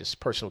to just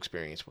personal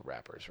experience with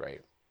rappers, right?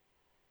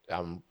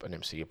 I'm an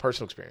MC, a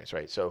personal experience,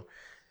 right? So,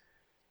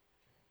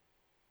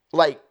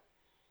 like,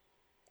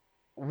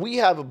 we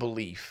have a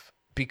belief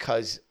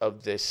because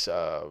of this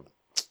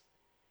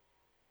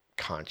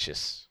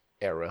conscious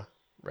era,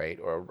 right?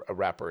 Or a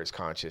rapper is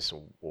conscious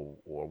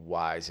or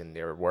wise in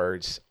their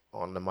words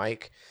on the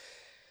mic,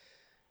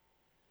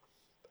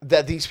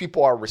 that these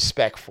people are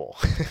respectful.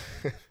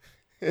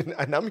 and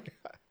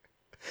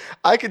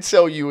I can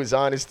tell you as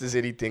honest as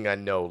anything I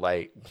know,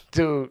 like,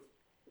 dude,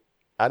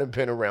 I done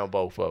been around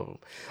both of them.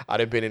 I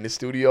done been in the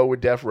studio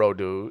with Death Row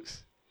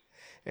dudes,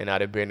 and I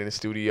done been in the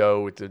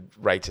studio with the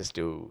Righteous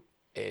dude,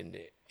 and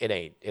it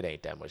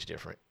ain't that much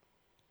different.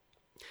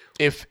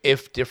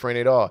 If different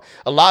at all.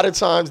 A lot of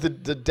times the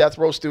Death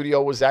Row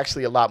studio was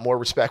actually a lot more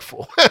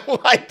respectful.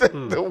 Like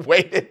the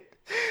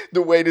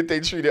way that they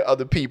treated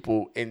other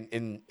people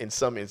in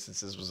some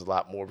instances was a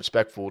lot more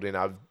respectful than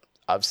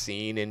I've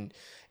seen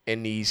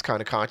in these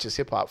kind of conscious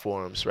hip hop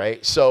forums,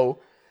 right? So,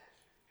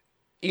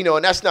 you know,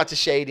 and that's not to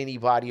shade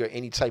anybody or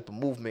any type of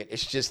movement.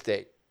 It's just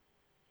that,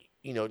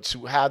 you know,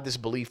 to have this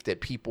belief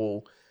that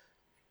people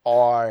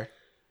are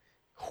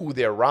who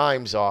their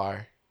rhymes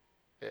are,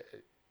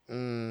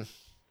 nah,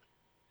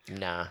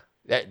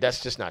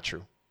 that's just not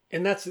true.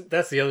 And that's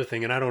the other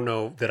thing. And I don't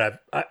know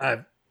that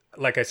I've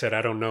like I said,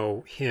 I don't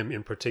know him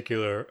in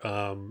particular,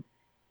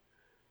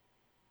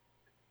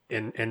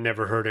 and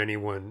never heard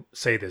anyone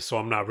say this. So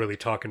I'm not really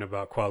talking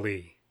about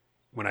Kweli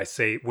when I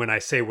say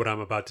what I'm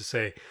about to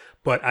say.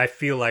 But I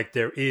feel like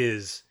there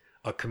is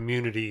a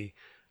community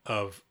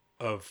of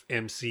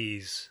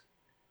MCs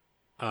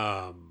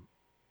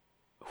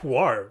who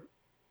are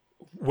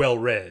well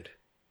read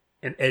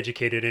and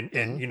educated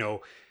and you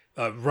know,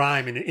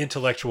 rhyme in an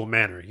intellectual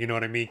manner. You know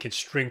what I mean? Can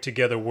string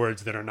together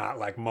words that are not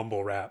like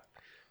mumble rap,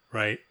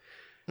 right?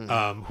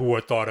 Who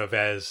are thought of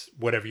as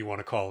whatever you want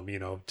to call them. You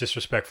know,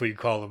 disrespectfully you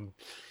call them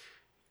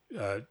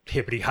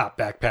hippity hop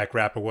backpack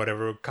rap or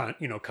whatever.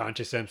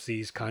 Conscious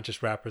MCs,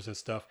 conscious rappers and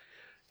stuff.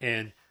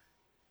 And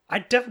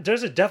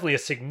there's definitely a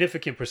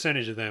significant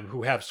percentage of them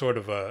who have sort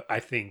of I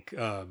think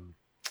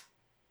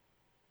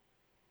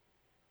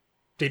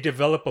they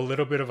develop a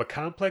little bit of a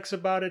complex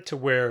about it to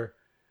where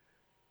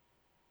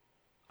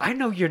I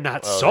know you're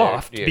not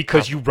soft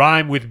because you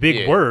rhyme with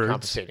big words.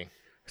 Compensating.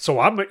 So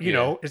I'm, you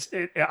know,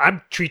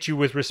 I'm treat you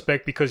with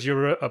respect because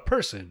you're a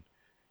person,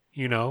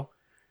 you know,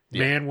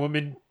 man,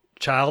 woman,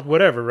 child,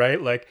 whatever,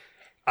 right? Like,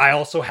 I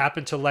also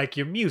happen to like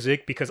your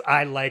music because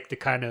I like the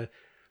kind of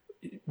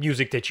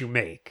music that you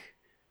make,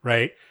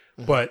 right?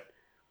 Mm-hmm.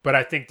 But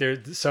I think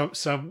there's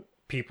some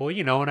people,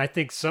 you know, and I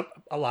think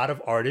a lot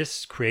of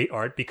artists create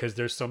art because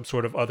there's some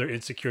sort of other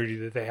insecurity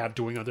that they have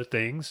doing other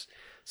things.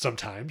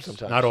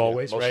 Sometimes not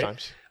always, most right?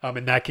 Times.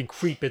 And that can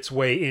creep its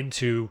way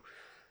into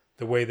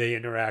the way they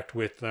interact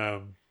with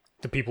the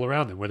people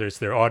around them, whether it's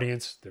their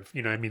audience, their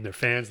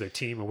fans, their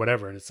team, or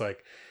whatever. And it's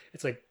like,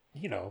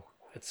 you know,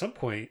 at some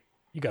point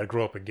you got to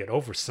grow up and get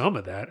over some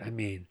of that. I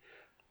mean,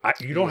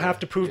 you don't have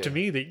to prove to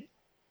me that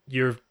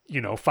you're,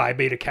 you know, Phi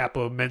Beta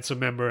Kappa Mensa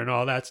member and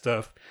all that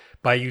stuff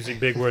by using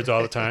big words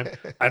all the time.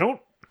 I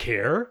don't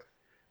care.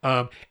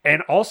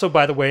 And also,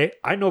 by the way,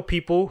 I know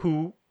people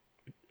who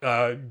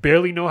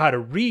barely know how to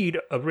read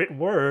a written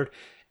word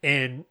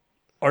and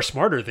are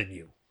smarter than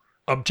you.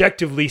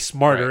 Objectively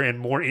smarter and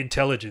more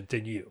intelligent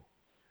than you.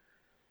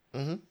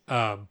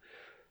 Mm-hmm.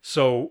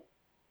 So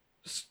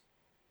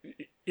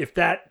if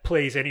that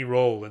plays any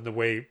role in the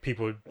way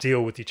people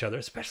deal with each other,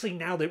 especially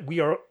now that we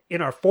are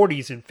in our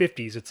 40s and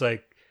 50s, it's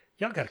like,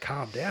 y'all got to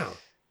calm down.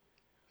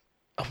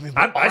 I mean,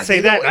 I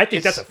say that. I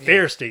think that's a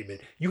fair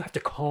statement. You have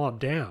to calm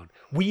down.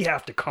 We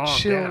have to calm down.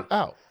 Chill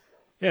out.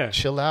 Yeah.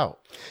 Chill out.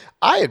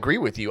 I agree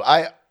with you.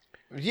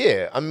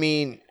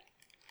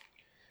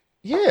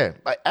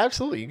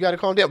 Absolutely. You got to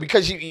calm down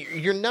because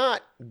you're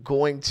not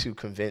going to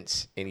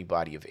convince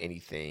anybody of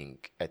anything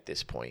at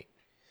this point,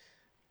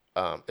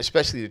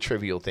 especially the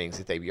trivial things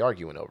that they be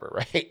arguing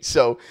over, right?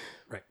 So,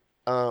 right.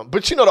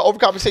 But you know, the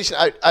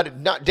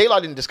overcompensation. De La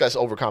didn't discuss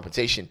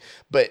overcompensation,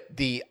 but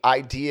the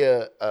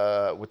idea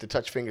with the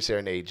Touch Finger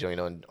Serenade joint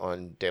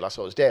on De La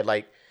Soul is Dead,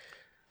 like.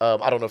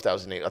 I don't know if that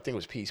was the name. I think it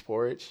was Peace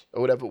Porridge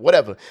or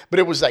whatever. But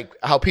it was like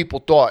how people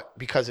thought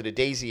because of the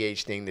Daisy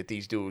Age thing that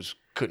these dudes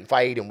couldn't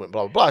fight and went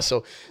blah, blah, blah.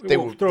 So they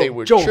were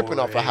tripping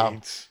off of how.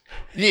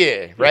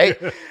 Yeah,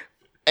 right?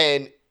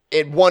 And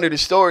in one of the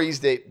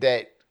stories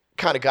that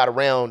kind of got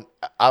around,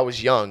 I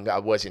was young. I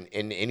wasn't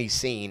in any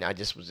scene.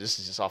 This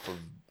is just off of,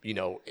 you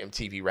know,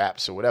 MTV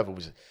Raps or whatever.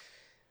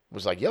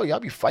 Was like, yo, y'all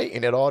be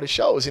fighting at all the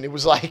shows. And it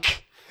was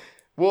like,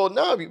 well,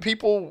 no,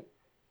 people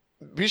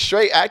be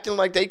straight acting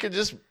like they could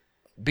just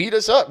beat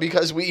us up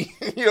because we,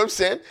 you know what I'm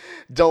saying,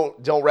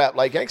 don't rap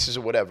like gangsters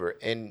or whatever.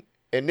 And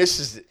this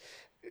is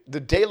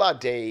the De La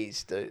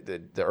days,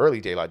 the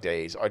early De La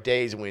days are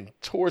days when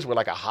tours were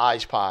like a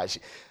hodgepodge.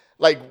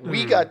 Like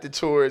we got the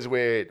tours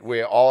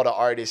where all the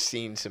artists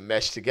seemed to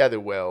mesh together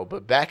well,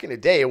 but back in the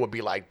day it would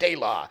be like De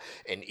La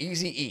and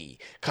Eazy-E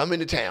come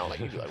into town.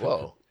 Like you'd be like,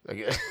 whoa,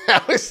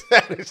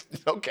 that is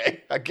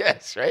okay, I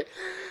guess, right?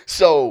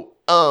 So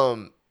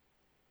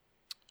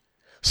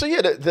So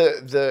yeah,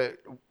 the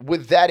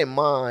with that in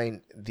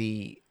mind,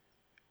 the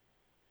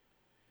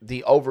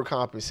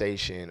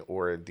overcompensation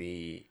or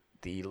the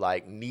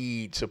like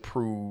need to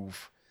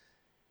prove,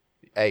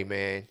 hey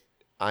man,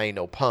 I ain't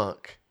no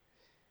punk.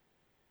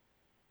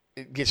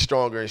 It gets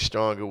stronger and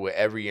stronger with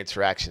every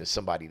interaction of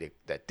somebody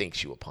that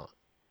thinks you a punk.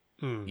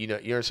 You know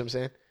what I'm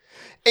saying?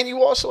 And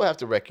you also have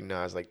to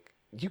recognize, like,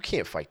 you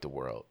can't fight the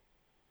world.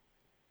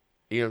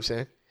 You know what I'm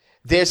saying?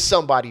 there's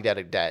somebody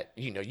that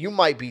you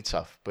might be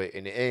tough, but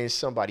in the end,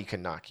 somebody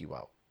can knock you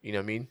out. You know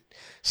what I mean?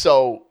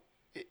 So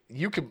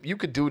you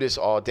could do this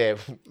all day. I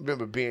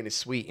remember being in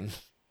Sweden.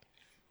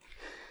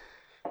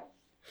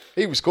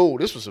 He was cool.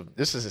 This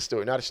is a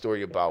story, not a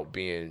story about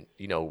being,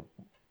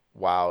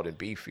 wild and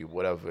beefy,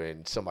 whatever,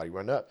 and somebody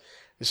run up.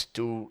 This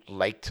dude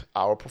liked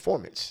our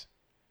performance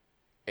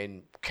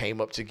and came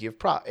up to give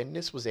prop. And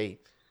this was I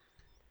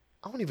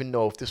don't even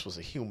know if this was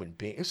a human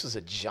being. This was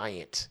a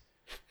giant,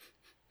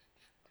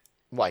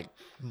 like,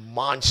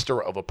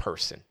 monster of a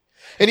person.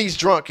 And he's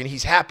drunk and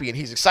he's happy and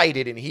he's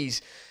excited and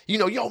he's,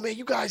 yo, man,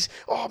 you guys,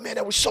 oh, man,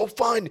 that was so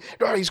fun.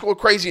 Oh, he's going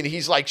crazy. And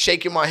he's like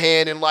shaking my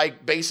hand and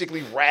like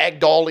basically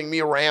ragdolling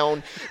me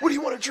around. What do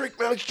you want to drink,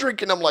 man? Let's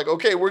drink. And I'm like,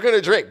 okay, we're going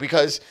to drink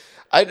because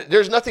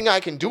there's nothing I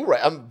can do right.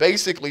 I'm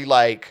basically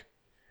like,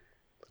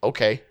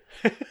 okay,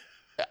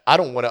 I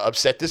don't want to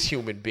upset this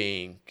human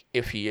being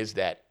if he is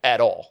that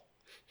at all.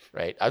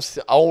 Right.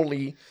 I've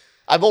only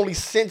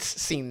since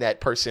seen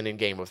that person in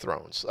Game of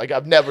Thrones. Like,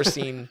 I've never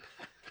seen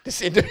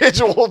this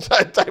individual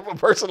type of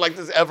person like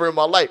this ever in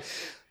my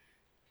life.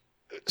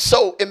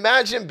 So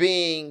imagine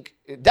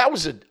that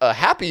was a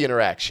happy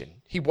interaction.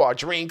 He bought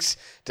drinks,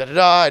 and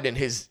then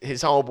his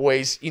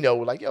homeboys,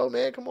 were like, yo,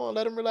 man, come on,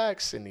 let him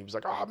relax. And he was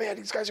like, oh, man,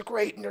 these guys are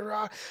great. And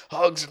they're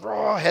hugs and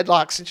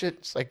headlocks and shit.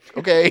 It's like,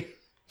 okay.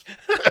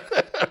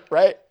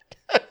 Right?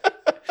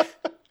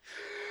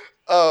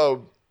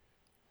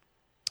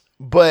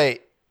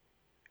 But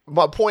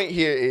my point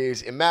here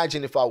is,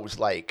 imagine if I was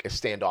like a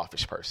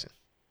standoffish person.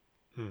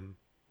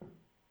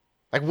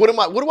 Like, what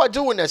do I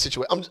do in that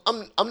situation?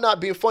 I'm not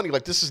being funny.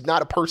 Like, this is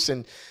not a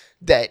person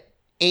that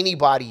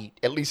anybody,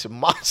 at least in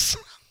my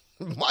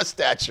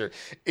stature,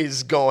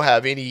 is gonna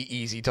have any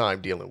easy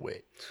time dealing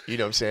with. You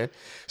know what I'm saying?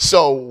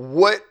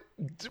 So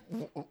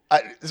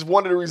it's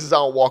one of the reasons I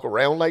don't walk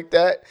around like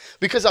that,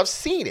 because I've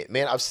seen it,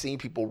 man. I've seen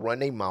people run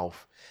their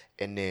mouth,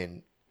 and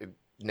then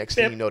next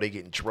thing you know, they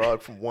getting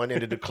drugged from one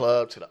end of the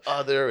club to the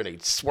other, and they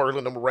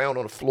swirling them around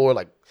on the floor,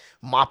 like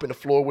mopping the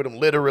floor with them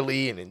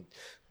literally. And then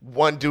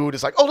one dude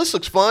is like, oh, this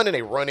looks fun. And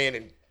they run in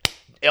and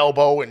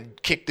elbow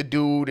and kick the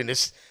dude. And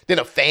then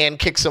a fan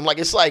kicks him. Like,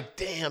 it's like,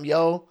 damn,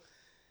 yo.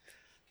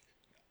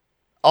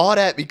 All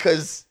that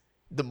because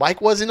the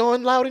mic wasn't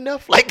on loud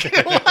enough. Like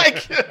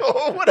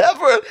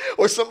whatever.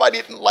 Or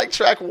somebody didn't like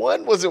track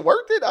one. Was it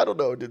worth it? I don't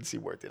know. It didn't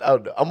seem worth it. I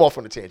don't know. I'm off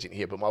on a tangent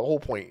here. But my whole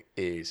point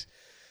is,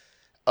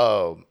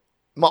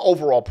 my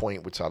overall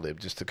point with Talib,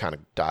 just to kind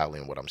of dial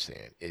in what I'm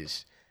saying,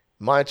 is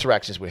my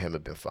interactions with him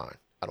have been fine.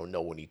 I don't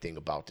know anything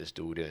about this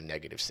dude in a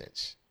negative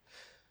sense.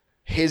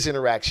 His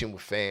interaction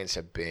with fans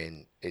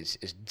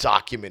is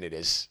documented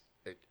as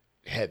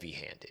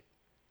heavy-handed,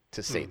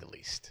 to say the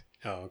least.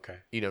 Oh, okay.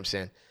 You know what I'm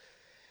saying?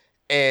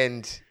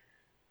 And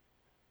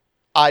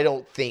I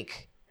don't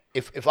think,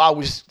 if I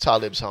was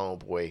Talib's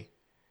homeboy,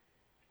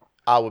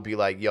 I would be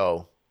like,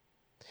 yo,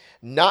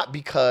 not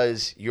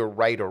because you're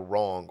right or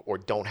wrong or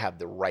don't have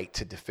the right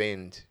to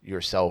defend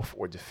yourself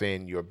or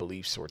defend your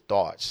beliefs or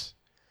thoughts,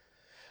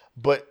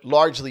 but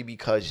largely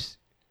because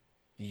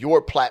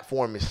your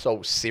platform is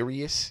so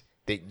serious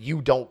that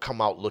you don't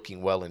come out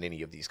looking well in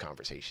any of these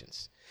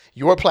conversations.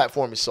 Your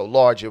platform is so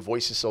large, your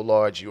voice is so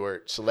large,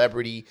 your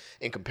celebrity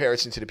in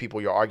comparison to the people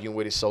you're arguing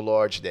with is so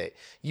large that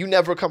you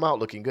never come out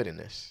looking good in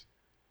this.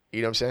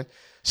 You know what I'm saying?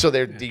 So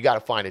you got to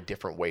find a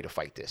different way to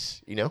fight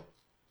this,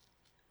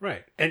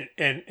 Right.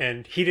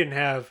 And he didn't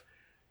have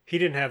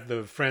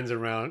the friends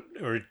around,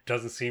 or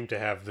doesn't seem to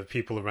have the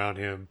people around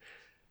him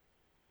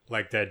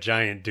like that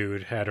giant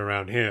dude had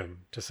around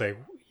him to say,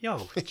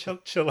 yo,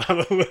 chill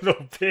out a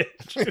little bit.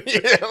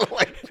 Yeah,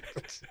 like,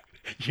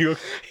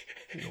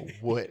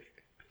 what?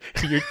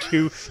 You're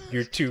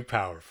too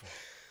powerful.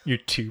 You're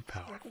too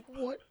powerful. Like,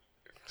 what?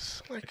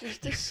 Like, is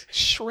this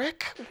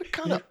Shrek? What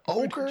kind of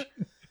ogre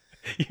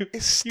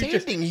is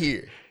standing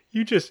here?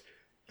 You just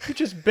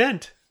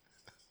bent.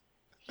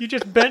 You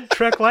just bent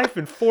Trek Life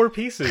in 4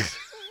 pieces.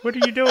 What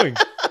are you doing?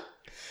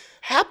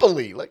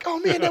 Happily. Like, oh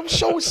man, that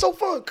show was so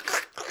fun.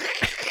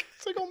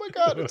 It's like, oh my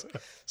God.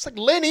 It's like,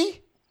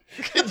 Lenny,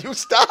 can you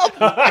stop?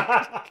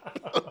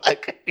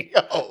 Like,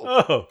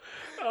 yo.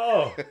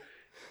 Oh.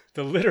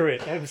 The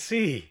literate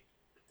MC.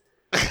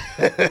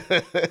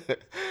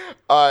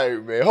 All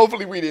right, man.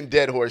 Hopefully we didn't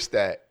dead horse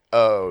that.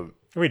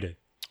 We did.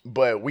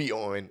 But we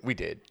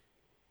did.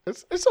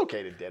 It's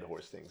okay to dead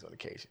horse things on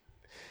occasion.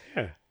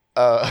 Yeah.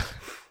 All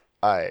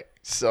right.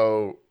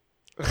 So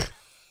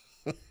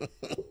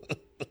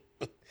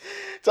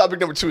topic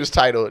number 2 is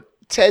titled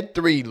Ted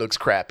 3 Looks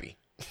Crappy.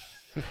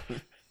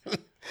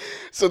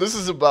 So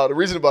the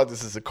reason about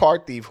this is a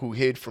car thief who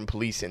hid from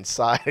police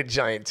inside a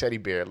giant teddy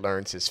bear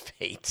learns his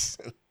fate.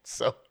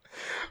 So,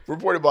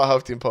 reported by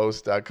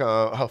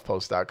HuffPost.com,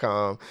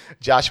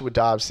 Joshua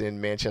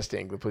Dobson, Manchester,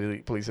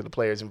 England police are the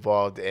players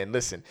involved. And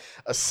listen,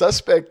 a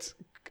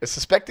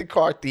suspected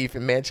car thief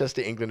in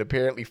Manchester, England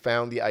apparently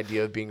found the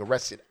idea of being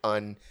arrested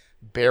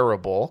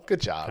unbearable.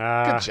 Good job.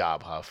 Good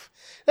job, Huff.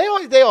 They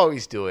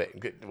always do it.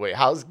 Good. Wait,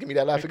 give me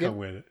that laugh again? Come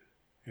with it.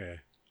 Yeah.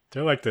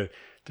 They're like the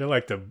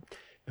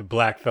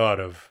black thought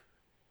of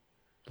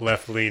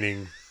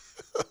left-leaning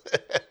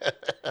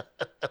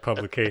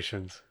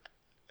publications.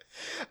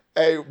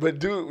 Hey, but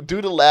do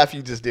the laugh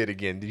you just did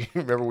again. Do you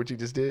remember what you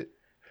just did?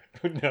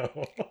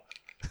 No.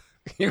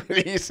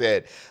 He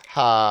said,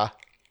 "Ha."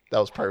 That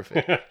was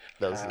perfect.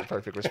 That was the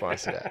perfect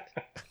response to that.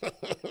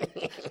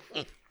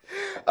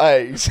 All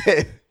right, you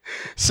said,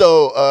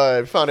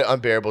 so found it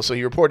unbearable. So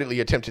he reportedly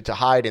attempted to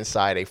hide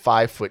inside a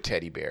 5-foot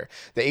teddy bear.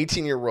 The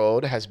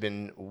 18-year-old has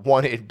been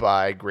wanted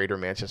by Greater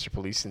Manchester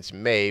Police since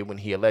May, when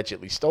he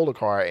allegedly stole a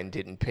car and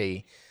didn't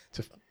pay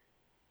to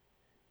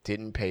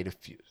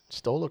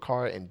stole a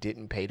car and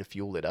didn't pay to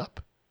fuel it up.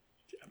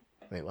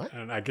 Wait, what?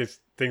 And I guess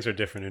things are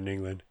different in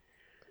England.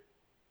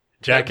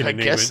 Jack I in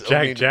guess, England.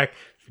 I mean,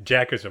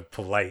 Jack is a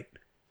polite.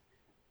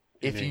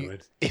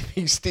 If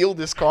you steal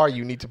this car,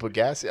 you need to put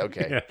gas in.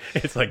 Okay. Yeah,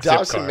 it's like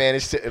Dobson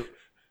managed to.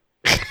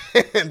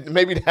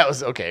 Maybe that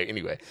was okay.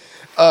 Anyway,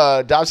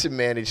 Dobson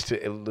managed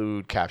to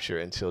elude capture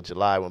until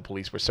July, when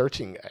police were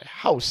searching a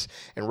house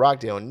in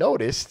Rockdale and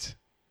noticed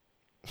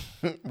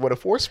what a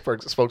force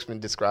spokesman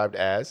described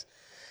as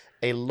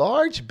a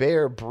large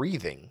bear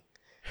breathing.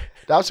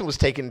 Dobson was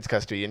taken into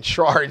custody and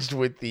charged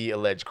with the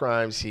alleged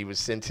crimes. He was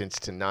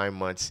sentenced to 9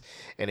 months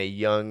in a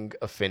young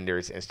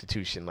offenders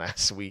institution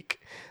last week.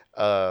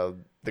 The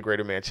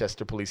Greater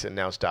Manchester Police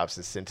announced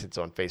Dobson's sentence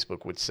on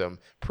Facebook with some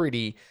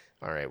pretty,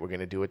 all right, we're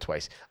going to do it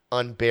twice,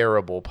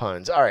 unbearable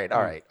puns. All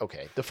right,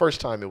 okay. The first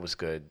time it was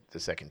good. The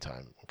second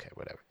time, okay,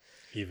 whatever.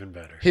 Even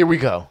better. Here we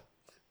go.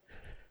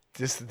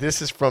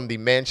 This is from the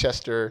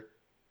Manchester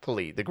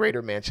Police, the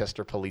Greater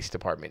Manchester Police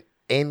Department.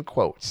 In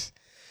quotes.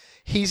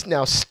 He's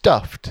now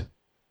stuffed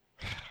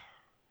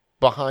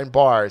behind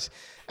bars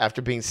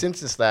after being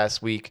sentenced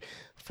last week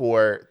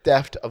for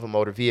theft of a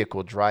motor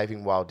vehicle,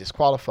 driving while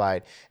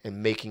disqualified,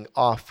 and making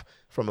off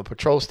from a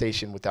patrol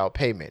station without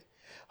payment.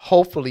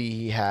 Hopefully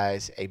he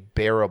has a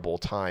bearable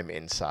time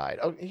inside.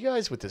 Oh, you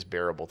guys with this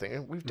bearable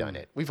thing, we've done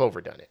it. We've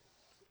overdone it.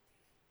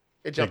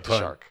 It jumped the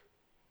shark.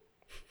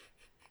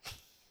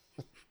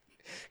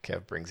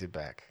 Kev brings it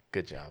back.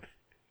 Good job.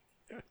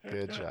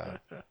 Good job.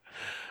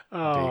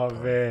 Oh,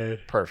 man.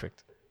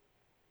 Perfect.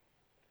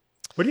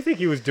 What do you think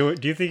he was doing?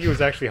 Do you think he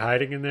was actually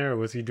hiding in there, or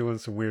was he doing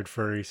some weird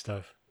furry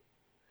stuff?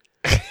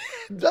 I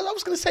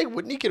was going to say,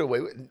 wouldn't he get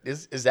away with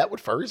it? Is that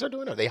what furries are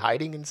doing? Are they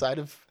hiding inside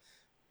of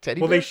teddy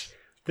bears?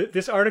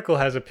 This article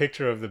has a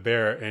picture of the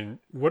bear, and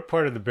what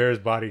part of the bear's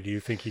body do you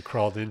think he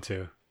crawled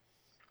into?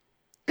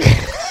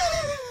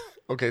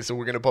 Okay, so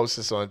we're going to post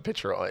this on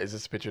picture. Is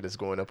this a picture that's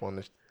going up on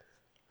the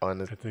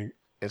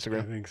Instagram?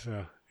 I think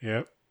so.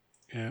 Yep.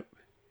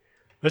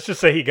 Let's just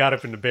say he got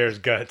up in the bear's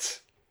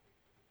guts.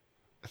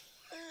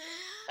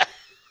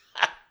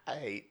 I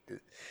hate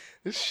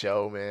this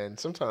show, man.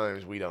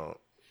 Sometimes we don't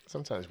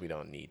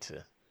need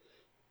to.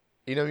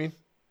 You know what I mean?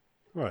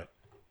 What?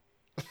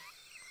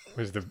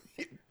 Was the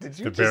Did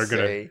you the just bear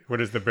say, gonna? What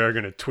is the bear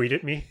gonna tweet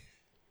at me?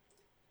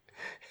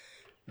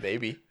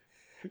 Maybe.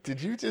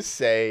 Did you just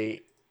say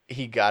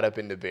he got up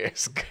in the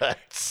bear's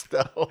guts,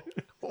 though?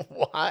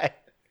 Why?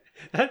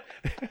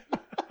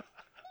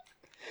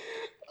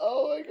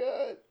 Oh my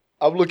god!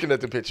 I'm looking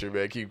at the picture,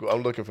 man.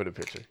 I'm looking for the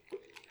picture.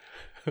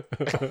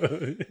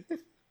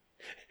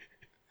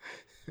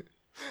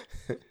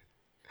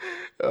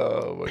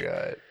 Oh my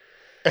god!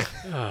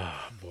 Oh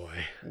boy!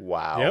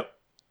 Wow. Yep.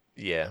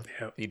 Yeah.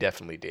 Yep. He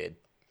definitely did.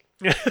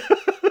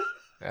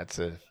 That's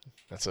a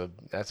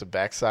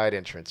backside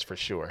entrance for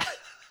sure.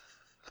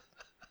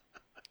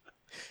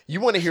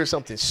 You want to hear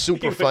something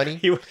super funny?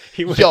 He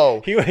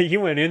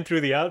went in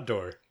through the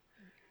outdoor.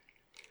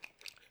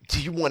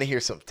 Do you want to hear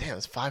something? Damn,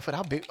 it's 5 foot.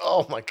 How big?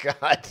 Oh my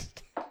god!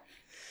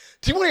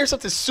 Do you want to hear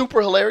something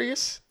super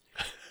hilarious?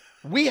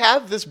 We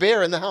have this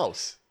bear in the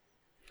house.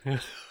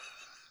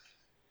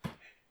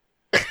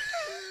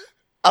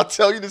 I'll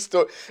tell you the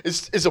story.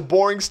 It's a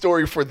boring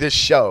story for this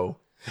show,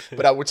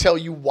 but I will tell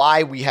you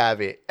why we have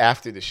it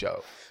after the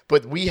show.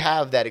 But we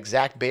have that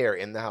exact bear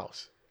in the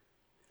house.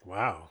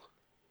 Wow.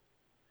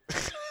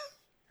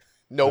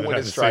 No one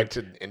has tried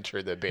to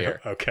enter the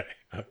bear. Okay.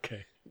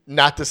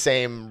 Not the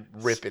same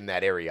rip in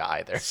that area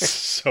either.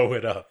 Sew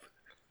it up.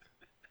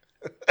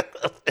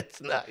 It's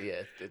not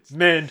yet.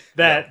 Mend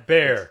that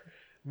bear.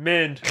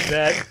 Mend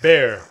that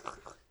bear.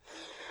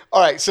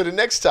 All right. So the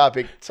next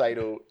topic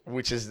title,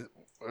 which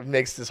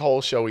makes this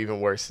whole show even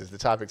worse, is the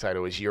topic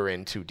title is "You're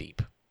in too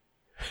deep."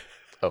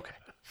 Okay,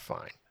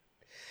 fine.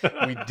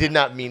 We did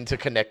not mean to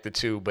connect the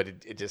two, but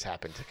it just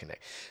happened to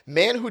connect.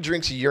 Man who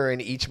drinks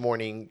urine each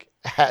morning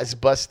has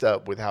bust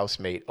up with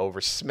housemate over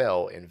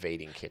smell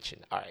invading kitchen.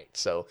 All right,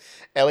 so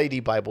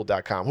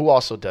ladbible.com, who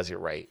also does it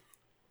right,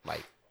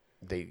 like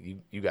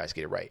you guys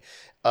get it right.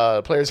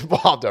 Players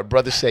involved are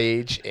Brother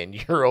Sage and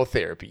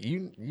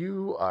Urotherapy.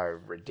 You are a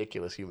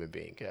ridiculous human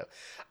being, Kev.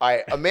 All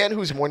right, a man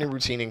whose morning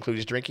routine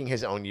includes drinking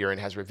his own urine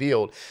has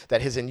revealed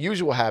that his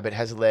unusual habit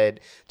has led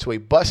to a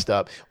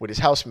bust-up with his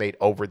housemate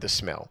over the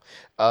smell.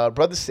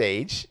 Brother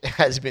Sage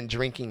has been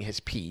drinking his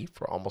pee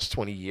for almost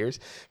 20 years,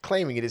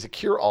 claiming it is a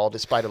cure-all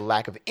despite a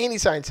lack of any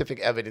scientific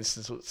evidence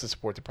to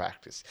support the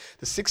practice.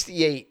 The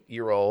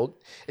 68-year-old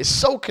is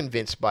so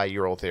convinced by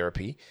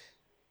urotherapy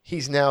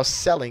He's now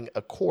selling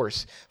a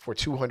course for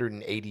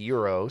 280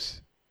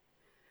 euros,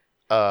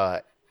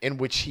 in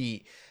which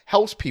he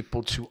helps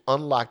people to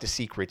unlock the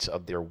secrets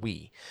of their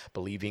Wii,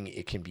 believing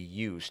it can be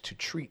used to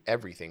treat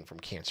everything from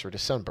cancer to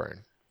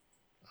sunburn.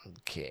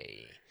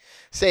 Okay.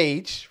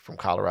 Sage from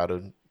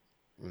Colorado,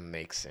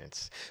 makes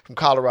sense. From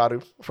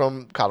Colorado,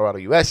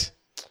 US,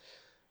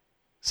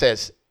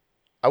 says,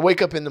 I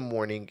wake up in the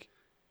morning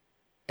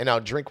and I'll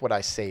drink what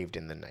I saved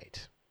in the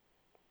night.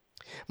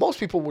 Most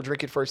people will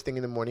drink it first thing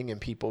in the morning,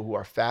 and people who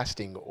are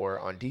fasting or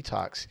on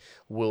detox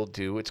will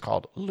do, it's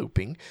called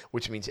looping,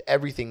 which means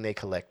everything they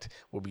collect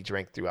will be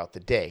drank throughout the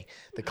day.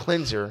 The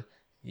cleanser,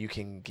 you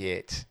can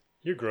get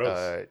You're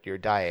gross. your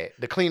diet.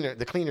 The cleaner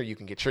you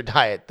can get your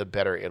diet, the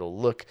better it'll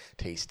look,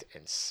 taste,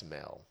 and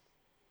smell.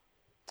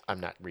 I'm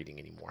not reading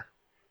anymore.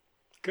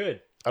 Good.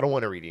 I don't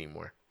want to read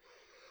anymore.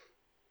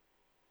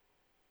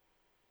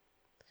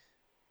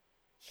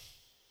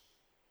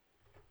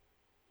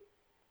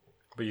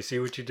 But you see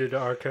what you did to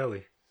R.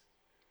 Kelly.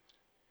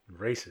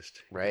 Racist.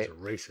 Right. He's a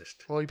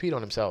racist. Well, he peed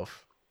on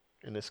himself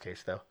in this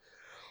case, though.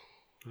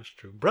 That's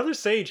true. Brother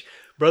Sage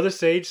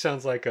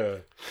sounds like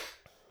a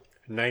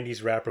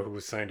 90s rapper who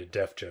was signed to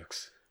Def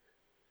Jux.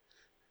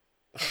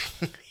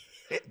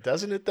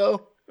 Doesn't it,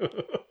 though?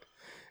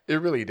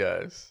 It really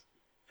does.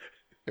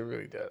 It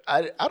really does.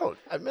 I don't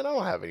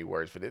have any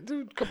words for this.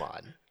 Dude, come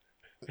on.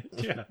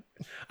 Yeah.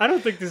 I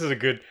don't think this is a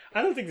good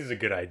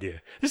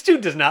idea. This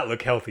dude does not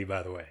look healthy,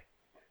 by the way.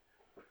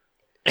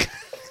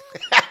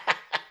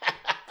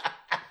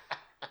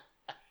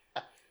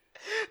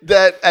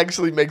 That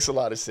actually makes a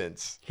lot of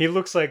sense. He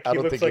looks like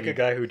a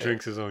guy who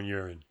drinks his own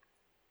urine.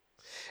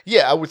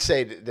 Yeah, I would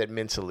say that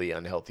mentally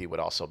unhealthy would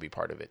also be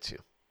part of it too.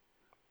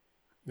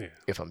 Yeah.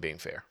 If I'm being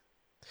fair.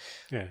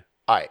 Yeah.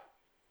 All right.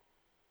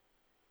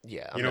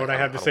 Yeah. You know what I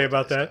have to say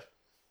about that?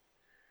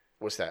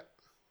 What's that?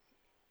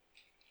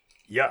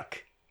 Yuck.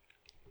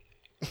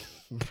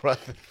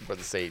 Brother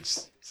Sage,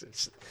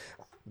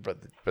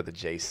 Brother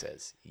Jay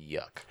says,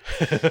 yuck.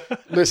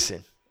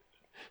 Listen,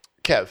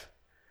 Kev.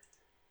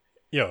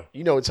 Yo.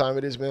 You know what time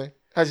it is, man?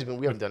 How's it been?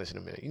 We haven't done this in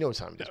a minute. You know what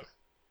time it is, man?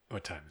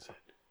 What time is it?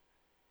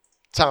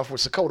 Time for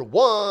Sakota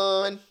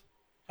 1.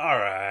 All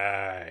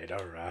right.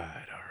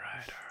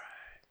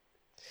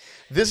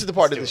 This is the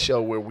part of the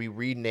show where we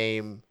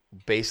rename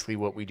basically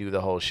what we do the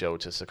whole show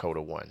to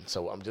Sakota 1.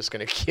 So I'm just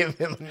going to give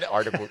him an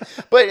article.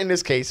 But in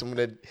this case, I'm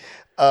going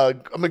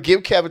to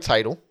give Kev a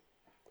title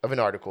of an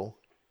article,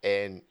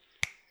 and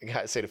you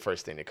got to say the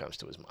first thing that comes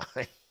to his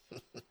mind.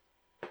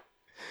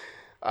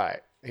 All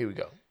right, here we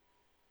go.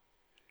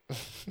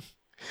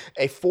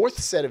 A fourth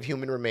set of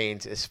human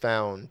remains is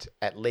found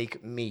at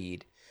Lake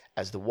Mead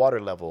as the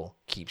water level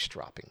keeps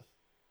dropping.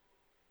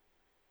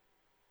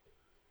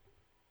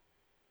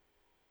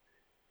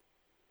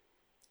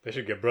 They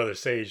should get Brother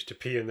Sage to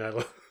pee in that.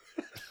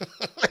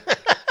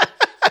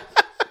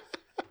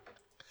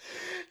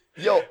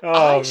 Yo,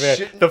 oh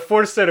man, the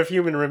fourth set of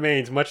human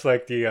remains, much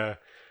like the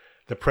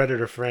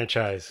Predator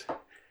franchise,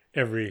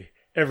 every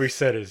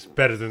set is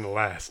better than the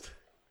last.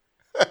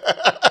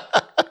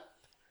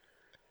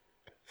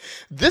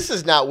 This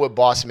is not what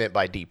Boss meant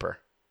by deeper.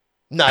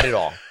 Not at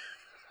all.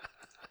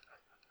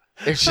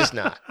 It's just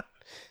not.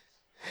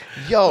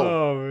 Yo.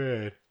 Oh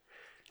man.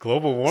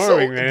 Global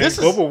warming, man.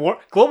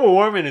 Global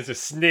warming is a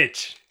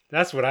snitch.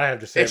 That's what I have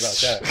to say about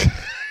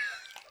that.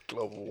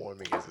 Global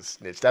warming is a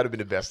snitch. That would have been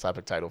the best type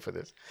of title for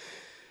this.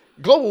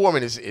 Global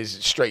warming is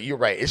straight. You're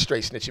right. It's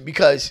straight snitching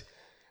because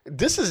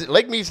this is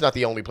Lake Mead's not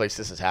the only place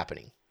this is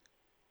happening.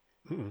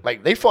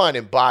 Like they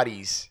finding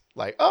bodies.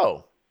 Like,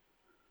 oh,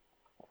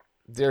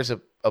 there's a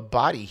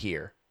body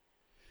here,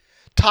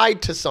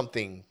 tied to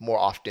something more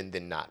often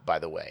than not. By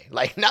the way,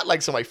 like not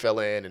like somebody fell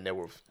in and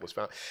was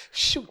found.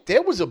 Shoot,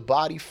 there was a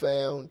body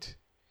found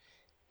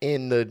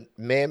in the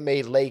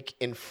man-made lake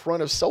in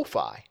front of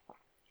SoFi.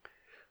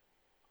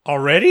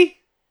 Already?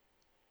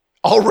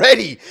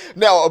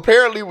 Now,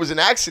 apparently it was an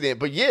accident,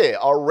 but yeah,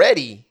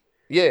 already.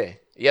 Yeah.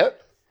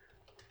 Yep.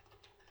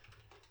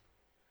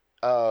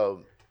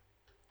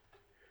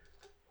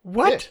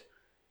 What?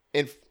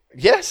 Yeah.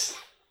 Yes.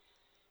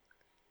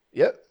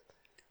 Yep.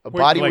 A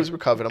body like, was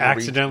recovered. I'm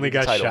accidentally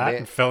got title, shot man.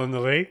 and fell in the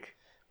lake?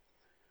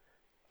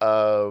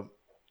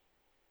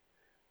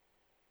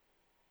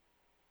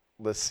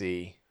 Let's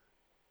see.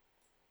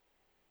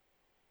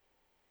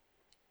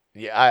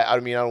 Yeah, I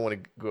mean, I don't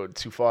want to go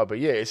too far, but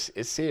yeah, it's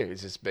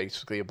serious. It's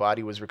basically a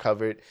body was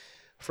recovered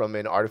from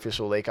an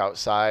artificial lake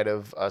outside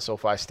of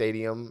SoFi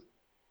Stadium.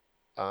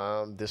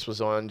 This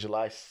was on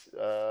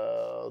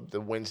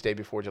the Wednesday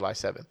before July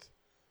 7th.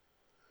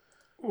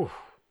 Ooh.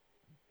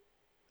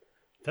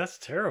 That's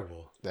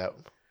terrible. That's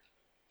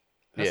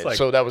like,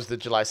 so that was the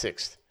July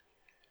 6th.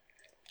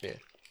 Yeah.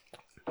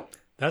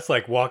 That's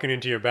like walking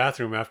into your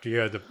bathroom after you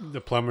had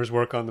the plumbers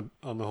work on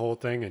the whole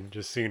thing and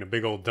just seeing a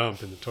big old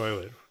dump in the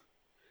toilet.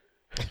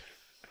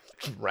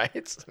 Right?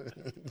 It's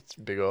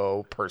a big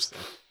old person.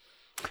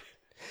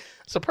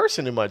 It's a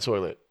person in my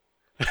toilet.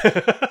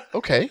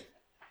 Okay.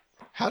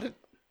 How did...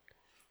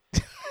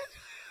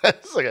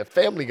 It's like a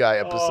Family Guy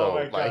episode. Oh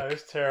my God,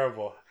 it's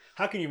terrible.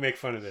 How can you make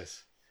fun of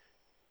this?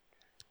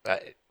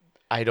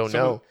 I don't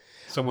know.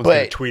 Someone's going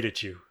to But tweet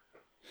at you.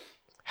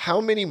 how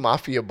many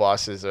mafia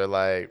bosses are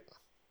like,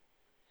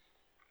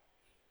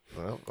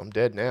 well, I'm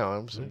dead now.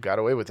 I got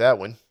away with that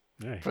one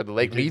Hey, for the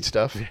Lake Mead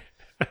stuff.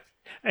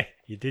 Hey,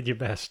 you did your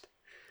best.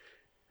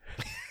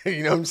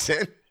 You know what I'm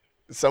saying?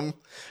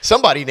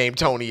 Somebody named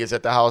Tony is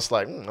at the house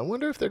like, I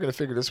wonder if they're going to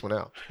figure this one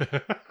out.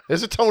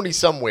 There's a Tony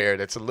somewhere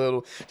that's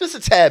just a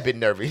tad bit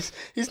nervous.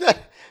 He's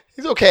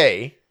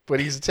okay,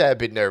 but he's a tad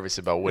bit nervous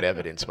about what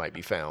evidence might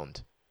be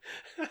found.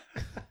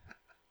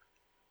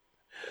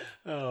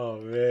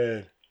 Oh,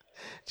 man.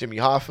 Jimmy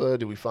Hoffa,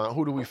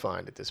 who do we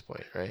find at this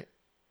point, right?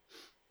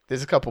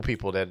 There's a couple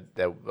people that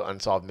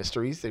unsolved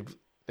mysteries.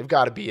 They've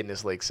got to be in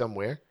this lake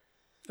somewhere.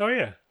 Oh,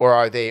 yeah. Or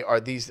are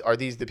these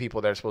the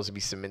people that are supposed to be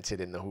cemented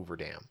in the Hoover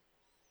Dam?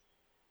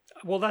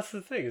 Well, that's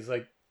the thing. It's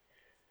like,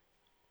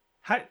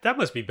 that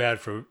must be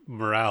bad for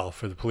morale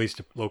for the police,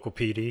 local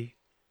PD.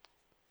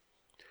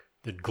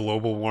 That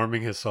global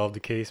warming has solved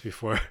the case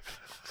before.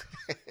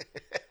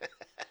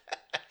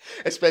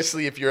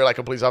 Especially if you're like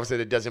a police officer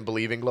that doesn't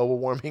believe in global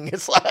warming.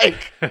 It's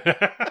like,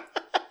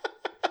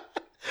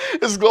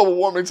 this is global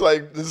warming. It's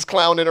like this is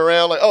clowning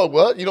around. Like, oh,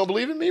 what? You don't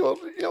believe in me? Well,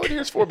 you know what?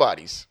 Here's 4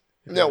 bodies.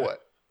 You know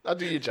what? I'll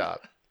do your job.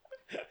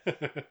 You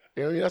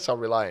know, that's how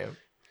real I am.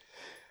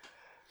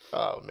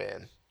 Oh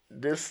man,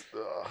 this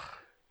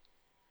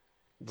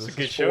is a good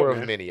is show, 4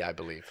 man. of many, I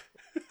believe.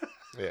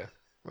 Yeah,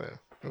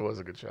 it was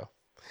a good show.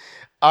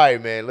 All right,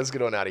 man, let's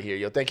get on out of here,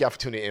 yo. Thank y'all for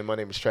tuning in. My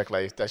name is Trek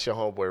Life. That's your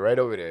homeboy right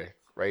over there,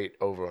 right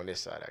over on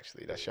this side.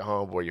 Actually, that's your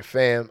homeboy, your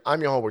fam. I'm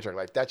your homeboy Trek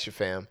Life. That's your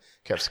fam,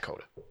 Kev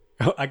Sakota.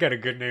 Oh, I got a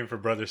good name for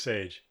Brother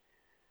Sage.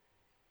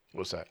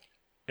 What's that?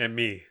 And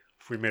me.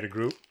 If we made a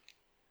group.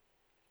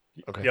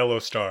 Okay. Yellow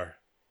Star.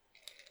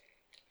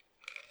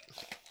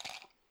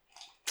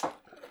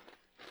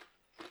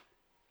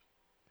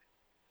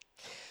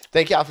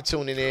 Thank y'all for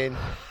tuning in.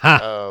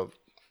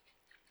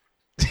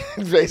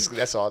 Basically,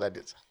 that's all that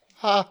is.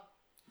 Ha.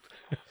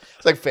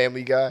 It's like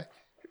Family Guy.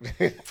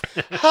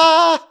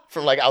 Ha!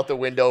 From like out the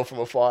window from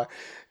afar.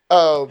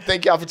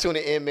 Thank y'all for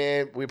tuning in,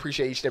 man. We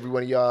appreciate each and every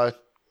one of y'all.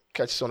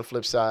 Catch us on the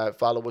flip side.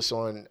 Follow us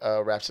on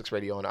Rap 6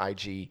 Radio on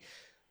IG.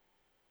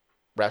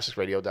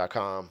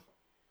 Rap6radio.com.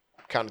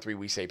 Count to 3,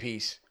 we say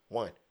peace.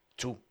 1,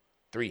 2,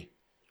 3.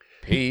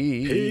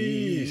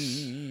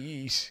 Peace.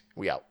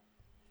 We out.